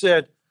ham? She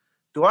said,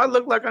 do I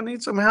look like I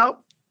need some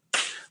help?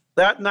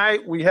 That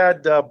night we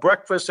had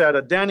breakfast at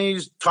a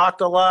Denny's,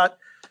 talked a lot.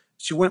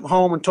 She went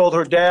home and told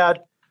her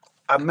dad,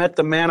 I met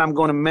the man I'm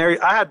going to marry.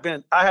 I had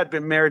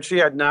been married. She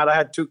had not. I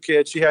had 2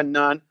 kids. She had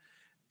none.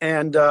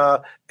 And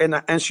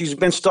she's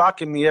been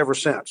stalking me ever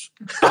since.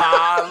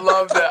 I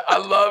love that. I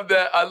love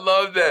that. I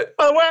love that.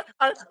 By the way,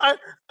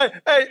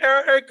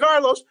 hey,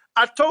 Carlos,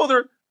 I told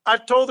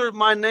her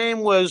my name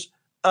was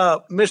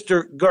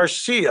Mr.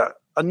 Garcia,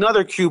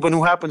 another Cuban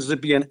who happens to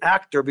be an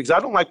actor, because I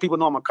don't like people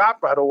know I'm a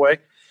cop right away.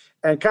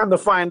 And come to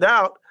find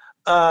out,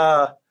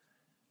 her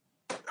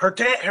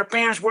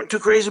parents weren't too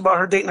crazy about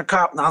her dating a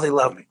cop. Now they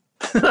love me.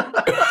 They're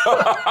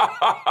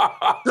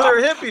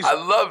hippies. I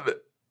love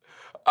it.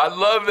 I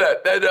love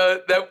that.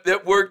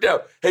 That worked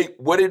out. Hey,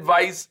 what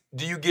advice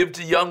do you give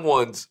to young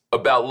ones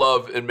about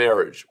love and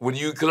marriage?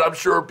 Because I'm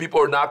sure people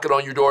are knocking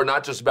on your door,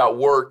 not just about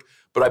work,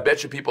 but I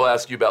bet you people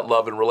ask you about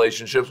love and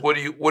relationships. What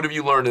have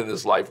you learned in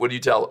this life? What do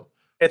you tell them?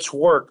 It's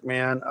work,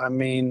 man. I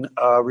mean,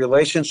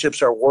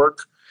 relationships are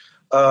work.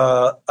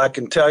 I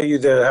can tell you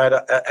that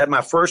I had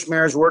my first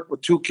marriage work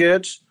with 2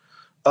 kids.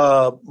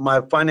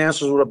 My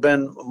finances would have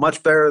been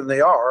much better than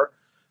they are.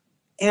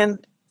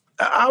 And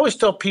I always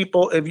tell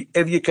people,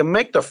 if you can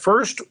make the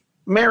first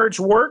marriage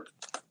work,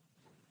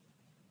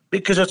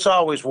 because it's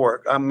always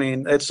work. I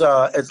mean, it's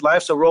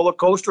life's a roller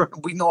coaster.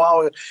 We know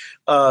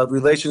how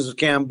relationships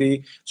can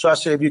be. So I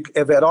say,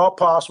 if at all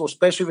possible,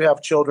 especially if you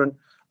have children,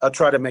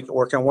 try to make it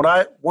work. And one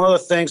of the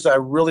things that I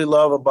really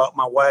love about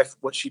my wife,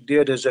 what she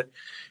did is that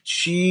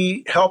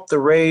she helped to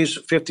raise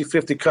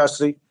 50-50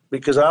 custody,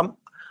 because I'm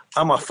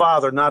a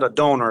father, not a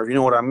donor, if you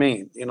know what I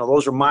mean. You know,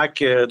 those are my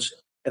kids,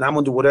 and I'm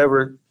going to do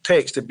whatever it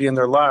takes to be in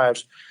their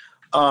lives.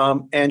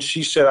 And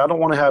she said, I don't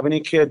want to have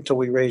any kid until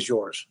we raise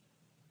yours.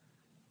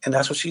 And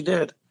that's what she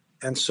did.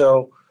 And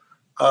so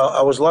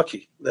I was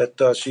lucky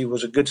that she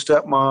was a good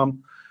stepmom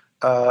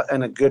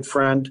and a good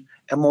friend.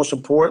 And most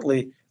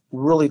importantly,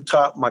 really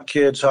taught my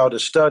kids how to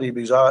study,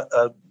 because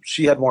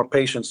she had more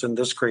patience than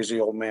this crazy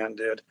old man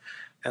did.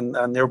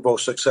 And they're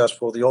both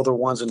successful, the older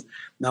ones. And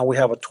now we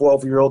have a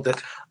 12-year-old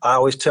that I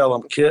always tell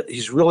him, kid,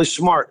 he's really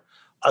smart.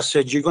 I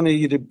said, you're going to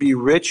either be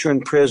rich or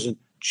in prison.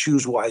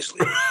 Choose wisely.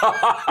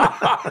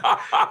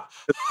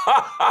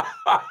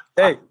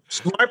 Hey,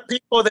 smart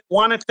people that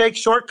want to take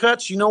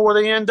shortcuts, you know where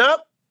they end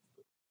up?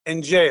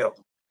 In jail.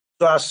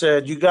 So I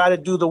said, you got to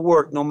do the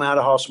work no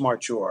matter how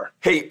smart you are.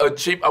 Hey,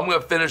 Chief, I'm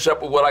going to finish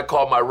up with what I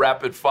call my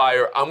rapid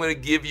fire. I'm going to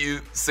give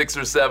you 6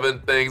 or 7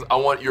 things. I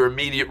want your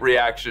immediate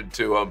reaction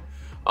to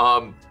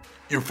them.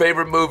 Your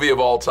favorite movie of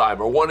all time,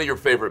 or one of your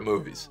favorite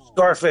movies?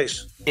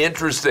 Scarface.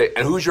 Interesting.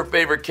 And who's your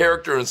favorite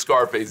character in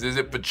Scarface? Is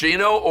it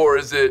Pacino or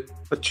is it?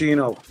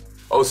 Pacino.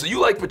 Oh, so you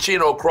like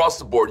Pacino across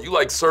the board. You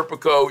like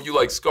Serpico, you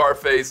like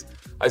Scarface.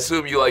 I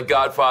assume you like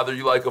Godfather,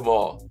 you like them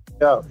all.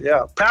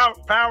 Yeah.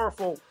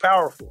 Powerful.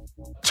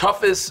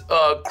 Toughest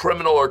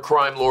criminal or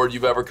crime lord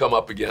you've ever come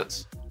up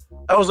against?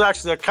 I was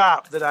actually a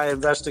cop that I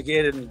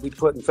investigated and we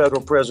put in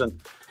federal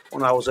prison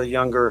when I was a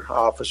younger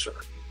officer.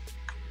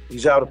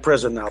 He's out of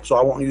prison now, so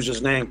I won't use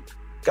his name.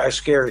 Guy's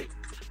scary.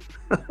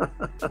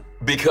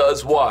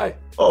 Because why?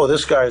 Oh,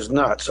 this guy's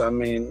nuts. I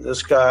mean,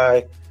 this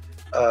guy,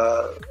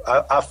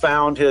 I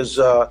found his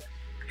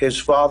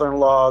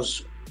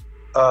father-in-law's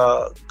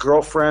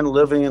girlfriend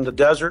living in the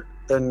desert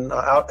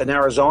out in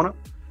Arizona,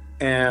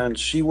 and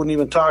she wouldn't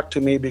even talk to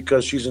me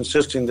because she's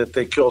insisting that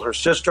they killed her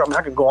sister. I mean,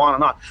 I can go on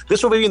and on.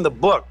 This will be in the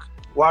book,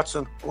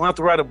 Watson. We'll have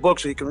to write a book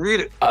so you can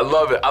read it. I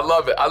love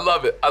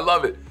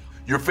it.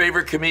 Your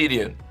favorite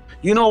comedian?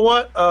 You know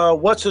what?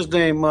 What's his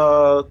name?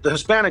 The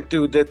Hispanic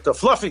dude, the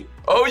Fluffy.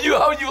 Oh, you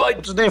like?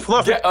 What's his name?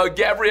 Fluffy.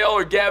 Gabriel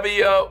or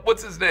Gabby?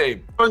 What's his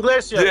name?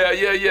 Iglesias.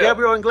 Yeah.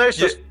 Gabriel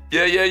Iglesias.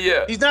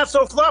 Yeah. He's not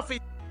so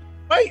fluffy.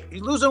 Wait,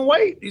 he's losing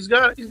weight. He's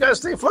got to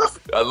stay fluffy.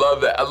 I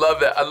love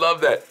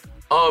that.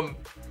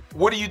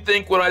 What do you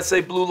think when I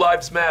say Blue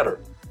Lives Matter?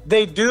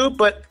 They do,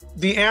 but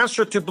the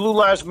answer to Blue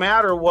Lives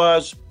Matter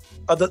was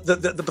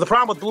the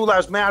problem with Blue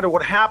Lives Matter.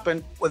 What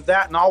happened with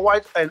that and All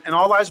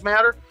Lives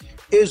Matter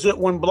is that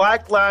when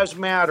Black Lives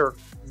Matter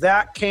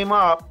that came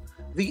up,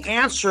 the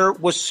answer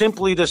was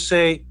simply to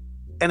say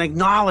and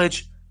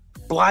acknowledge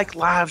Black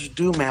lives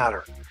do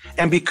matter.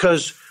 And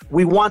because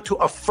we want to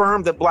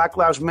affirm that Black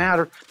lives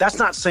matter, that's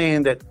not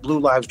saying that blue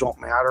lives don't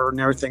matter and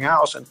everything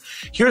else. And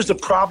here's the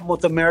problem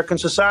with American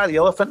society. The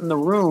elephant in the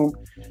room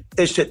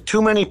is that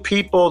too many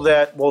people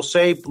that will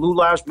say blue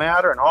lives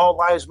matter and all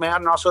lives matter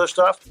and all sort of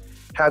stuff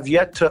have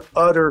yet to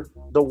utter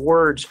the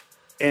words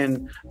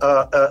in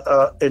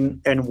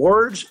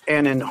words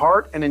and in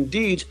heart and in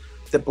deeds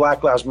that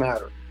Black lives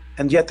matter.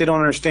 And yet they don't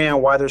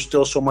understand why there's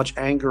still so much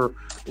anger,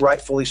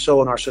 rightfully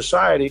so, in our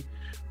society,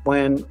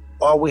 when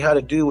all we had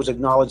to do was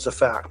acknowledge the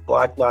fact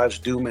Black lives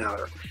do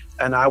matter.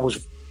 And I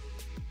was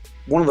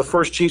one of the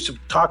first chiefs to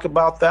talk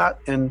about that,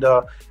 and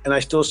I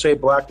still say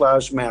Black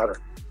lives matter.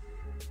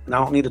 And I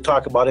don't need to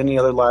talk about any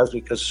other lives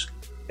because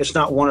it's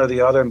not one or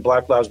the other, and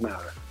Black lives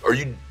matter. Are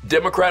you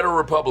Democrat or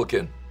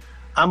Republican?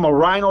 I'm a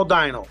rhino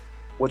dino,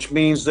 which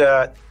means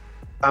that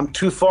I'm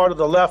too far to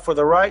the left for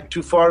the right,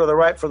 too far to the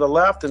right for the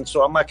left. And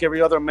so I'm like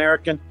every other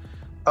American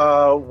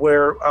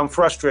where I'm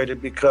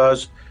frustrated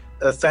because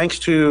thanks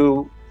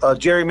to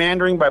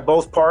gerrymandering by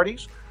both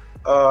parties,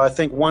 I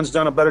think one's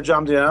done a better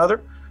job than the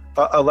other.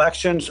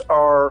 Elections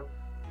are,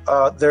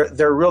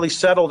 they're really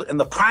settled in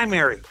the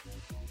primary.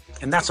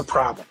 And that's a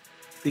problem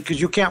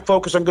because you can't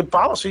focus on good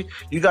policy.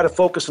 You got to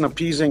focus on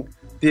appeasing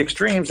the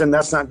extremes, and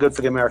that's not good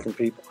for the American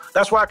people.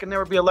 That's why I can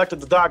never be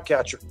elected the dog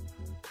catcher.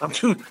 I'm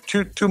too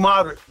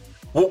moderate.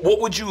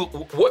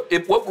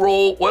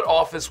 What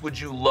office would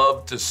you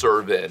love to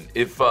serve in?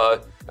 If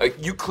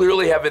you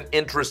clearly have an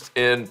interest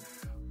in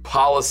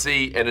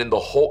policy and in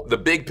the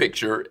big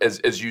picture,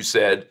 as you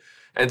said,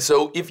 and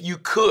so if you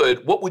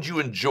could, what would you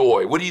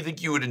enjoy? What do you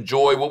think you would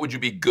enjoy? What would you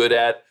be good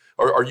at?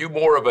 Are you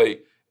more of a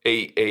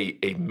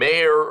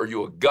mayor? Are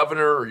you a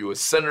governor? Are you a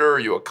senator? Are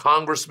you a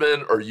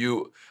congressman? Are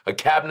you a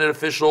cabinet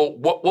official?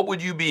 What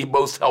would you be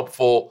most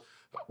helpful?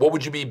 What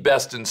would you be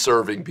best in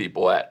serving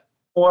people at?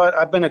 What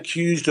I've been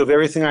accused of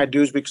everything I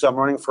do is because I'm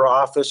running for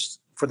office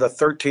for the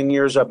 13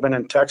 years I've been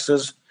in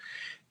Texas.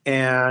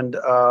 And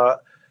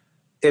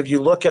if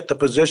you look at the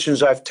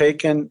positions I've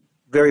taken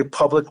very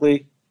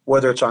publicly,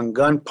 whether it's on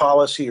gun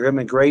policy or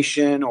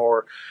immigration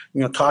or,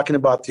 talking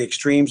about the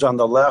extremes on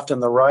the left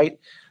and the right,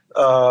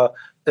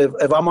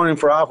 if I'm running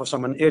for office,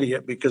 I'm an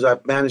idiot because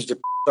I've managed to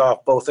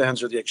off both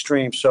ends of the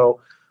extreme. So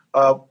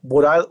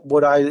would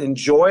I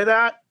enjoy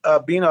that,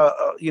 being an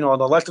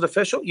elected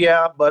official?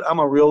 Yeah, but I'm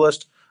a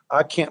realist.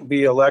 I can't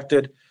be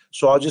elected,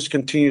 so I'll just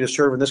continue to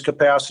serve in this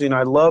capacity. And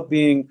I love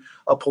being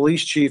a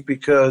police chief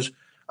because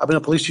I've been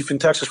a police chief in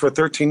Texas for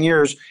 13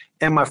 years,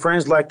 and my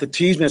friends like to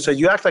tease me and say,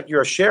 you act like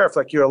you're a sheriff,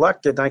 like you're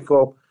elected. And I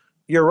go,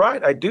 you're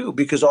right, I do,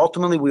 because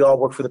ultimately we all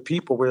work for the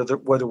people,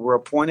 whether we're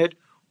appointed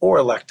or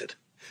elected.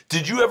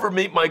 Did you ever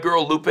meet my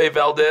girl, Lupe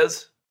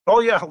Valdez?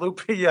 Oh, yeah,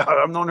 Lupe, yeah.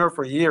 I've known her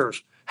for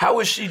years. How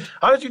is she?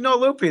 How did you know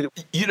Lupe?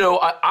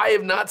 I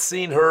have not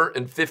seen her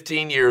in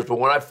 15 years, but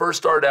when I first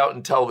started out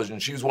in television,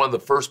 she was one of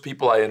the first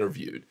people I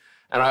interviewed.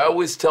 And I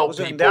always tell people. Was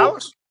it in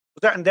Dallas?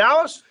 Was that in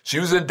Dallas? She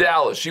was in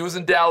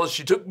Dallas.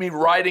 She took me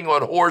riding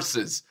on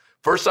horses.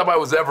 First time I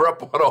was ever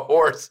up on a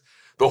horse.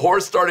 The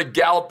horse started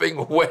galloping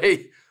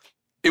away.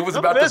 It was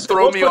about to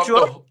throw me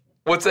off.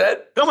 What's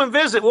that? Come and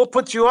visit. We'll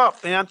put you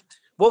up, man.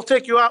 We'll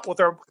take you out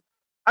with our.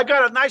 I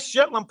got a nice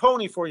Shetland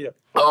pony for you.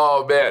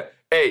 Oh, man.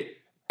 Hey.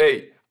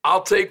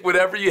 I'll take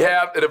whatever you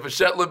have, and if a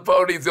Shetland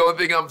pony is the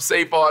only thing I'm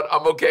safe on,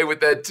 I'm okay with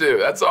that too.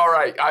 That's all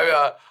right.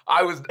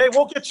 Hey,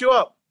 we'll get you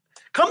up.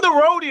 Come to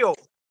rodeo.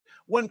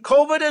 When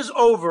COVID is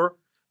over,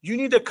 you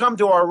need to come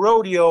to our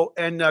rodeo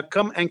and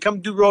come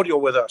do rodeo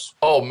with us.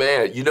 Oh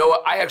man, you know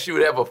what? I actually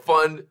would have a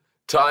fun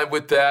time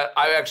with that.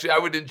 I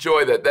would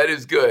enjoy that. That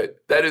is good.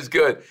 That is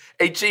good.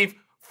 Hey, Chief,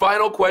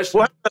 final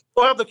question.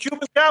 We'll have the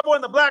Cuban cowboy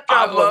and the black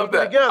cowboy. I love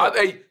that.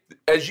 Hey,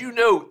 as you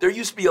know, there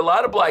used to be a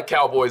lot of black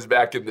cowboys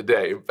back in the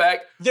day. In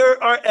fact,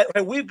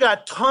 we've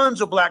got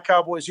tons of black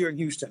cowboys here in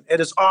Houston. It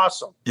is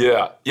awesome.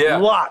 Yeah.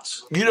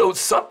 Lots. You know,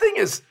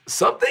 something's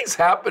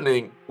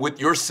happening with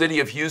your city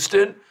of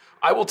Houston.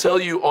 I will tell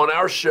you, on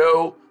our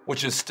show,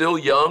 which is still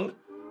young,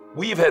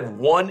 we've had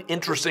one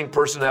interesting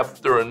person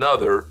after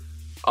another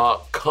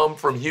come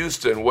from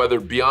Houston, whether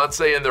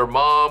Beyonce and their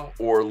mom,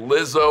 or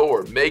Lizzo,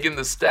 or Megan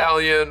Thee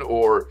Stallion,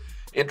 or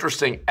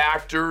interesting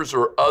actors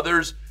or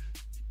others.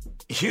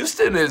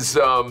 Houston is,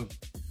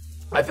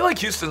 I feel like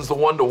Houston's the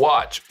one to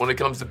watch when it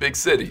comes to big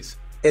cities.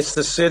 It's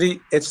the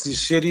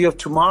city of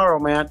tomorrow,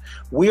 man.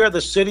 We are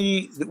the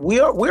city,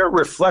 we're a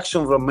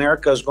reflection of what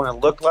America is going to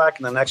look like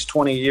in the next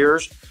 20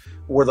 years.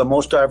 We're the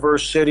most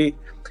diverse city.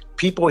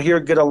 People here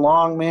get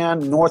along,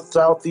 man. North,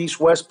 south, east,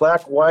 west,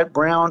 black, white,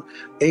 brown,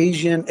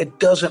 Asian. It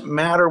doesn't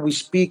matter. We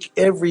speak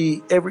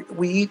we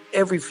eat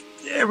every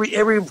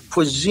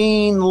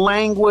cuisine,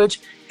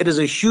 language. It is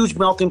a huge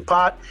melting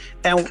pot.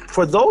 And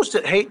for those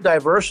that hate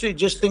diversity,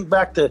 just think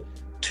back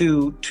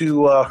to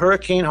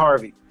Hurricane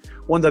Harvey.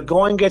 When the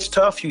going gets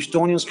tough,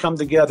 Houstonians come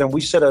together, and we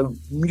set a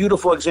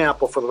beautiful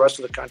example for the rest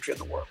of the country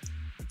and the world.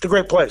 It's a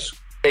great place.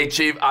 Hey,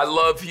 Chief, I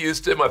love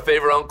Houston. My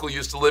favorite uncle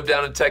used to live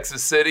down in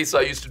Texas City, so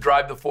I used to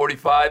drive the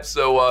 45.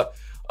 So,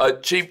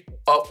 Chief,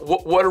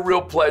 what a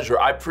real pleasure.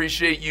 I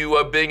appreciate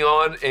you being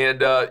on,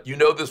 and you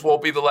know this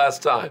won't be the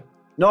last time.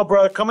 No,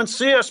 brother, come and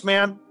see us,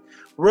 man.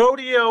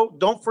 Rodeo,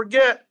 don't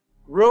forget,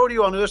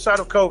 rodeo on the other side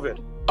of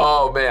COVID.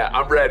 Oh, man,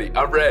 I'm ready.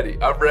 All right,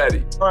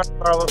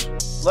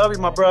 Carlos. Love you,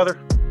 my brother.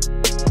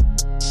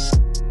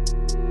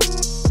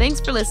 Thanks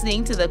for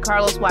listening to the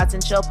Carlos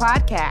Watson Show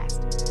podcast.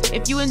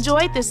 If you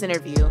enjoyed this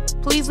interview,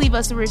 please leave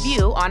us a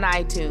review on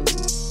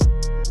iTunes.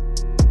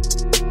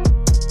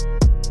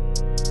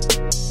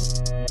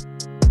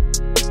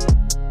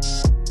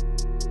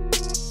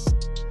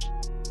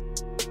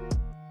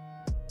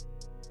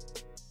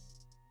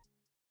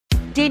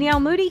 Danielle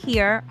Moody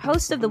here,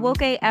 host of the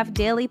Woke AF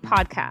Daily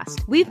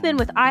podcast. We've been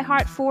with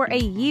iHeart for a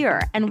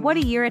year, and what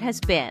a year it has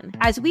been.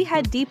 As we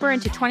head deeper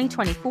into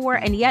 2024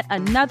 and yet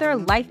another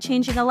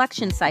life-changing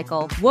election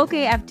cycle, Woke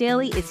AF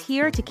Daily is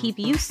here to keep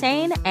you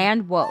sane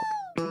and woke.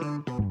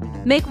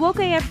 Make Woke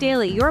AF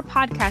Daily your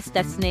podcast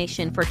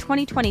destination for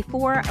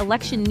 2024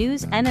 election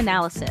news and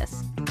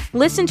analysis.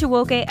 Listen to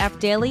Woke AF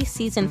Daily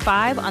Season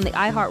 5 on the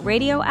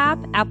iHeartRadio app,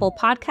 Apple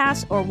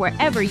Podcasts, or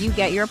wherever you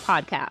get your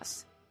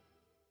podcasts.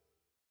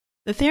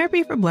 The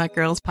Therapy for Black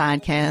Girls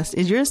podcast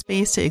is your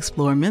space to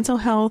explore mental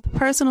health,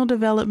 personal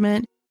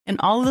development, and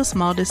all of the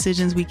small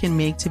decisions we can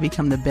make to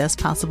become the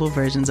best possible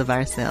versions of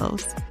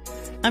ourselves.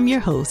 I'm your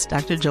host,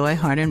 Dr. Joy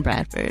Harden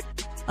Bradford,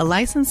 a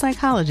licensed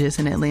psychologist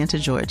in Atlanta,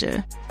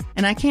 Georgia,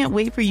 and I can't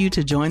wait for you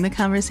to join the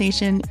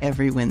conversation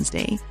every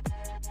Wednesday.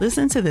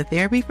 Listen to the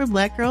Therapy for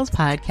Black Girls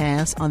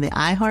podcast on the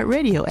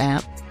iHeartRadio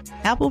app,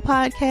 Apple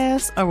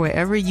Podcasts, or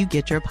wherever you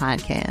get your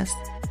podcasts.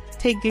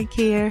 Take good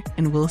care,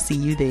 and we'll see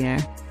you there.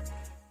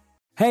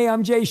 Hey,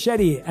 I'm Jay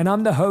Shetty, and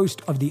I'm the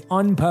host of the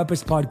On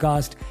Purpose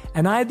podcast,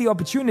 and I had the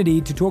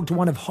opportunity to talk to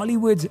one of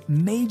Hollywood's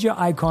major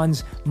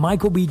icons,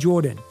 Michael B.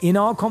 Jordan. In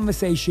our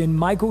conversation,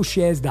 Michael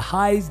shares the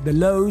highs, the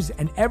lows,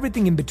 and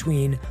everything in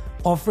between,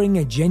 offering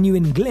a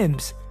genuine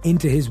glimpse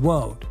into his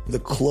world. The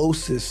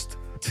closest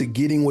to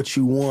getting what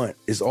you want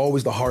is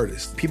always the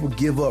hardest. People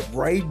give up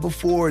right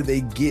before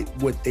they get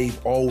what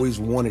they've always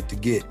wanted to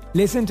get.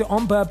 Listen to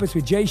On Purpose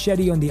with Jay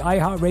Shetty on the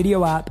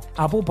iHeartRadio app,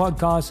 Apple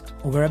Podcasts,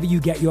 or wherever you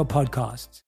get your podcasts.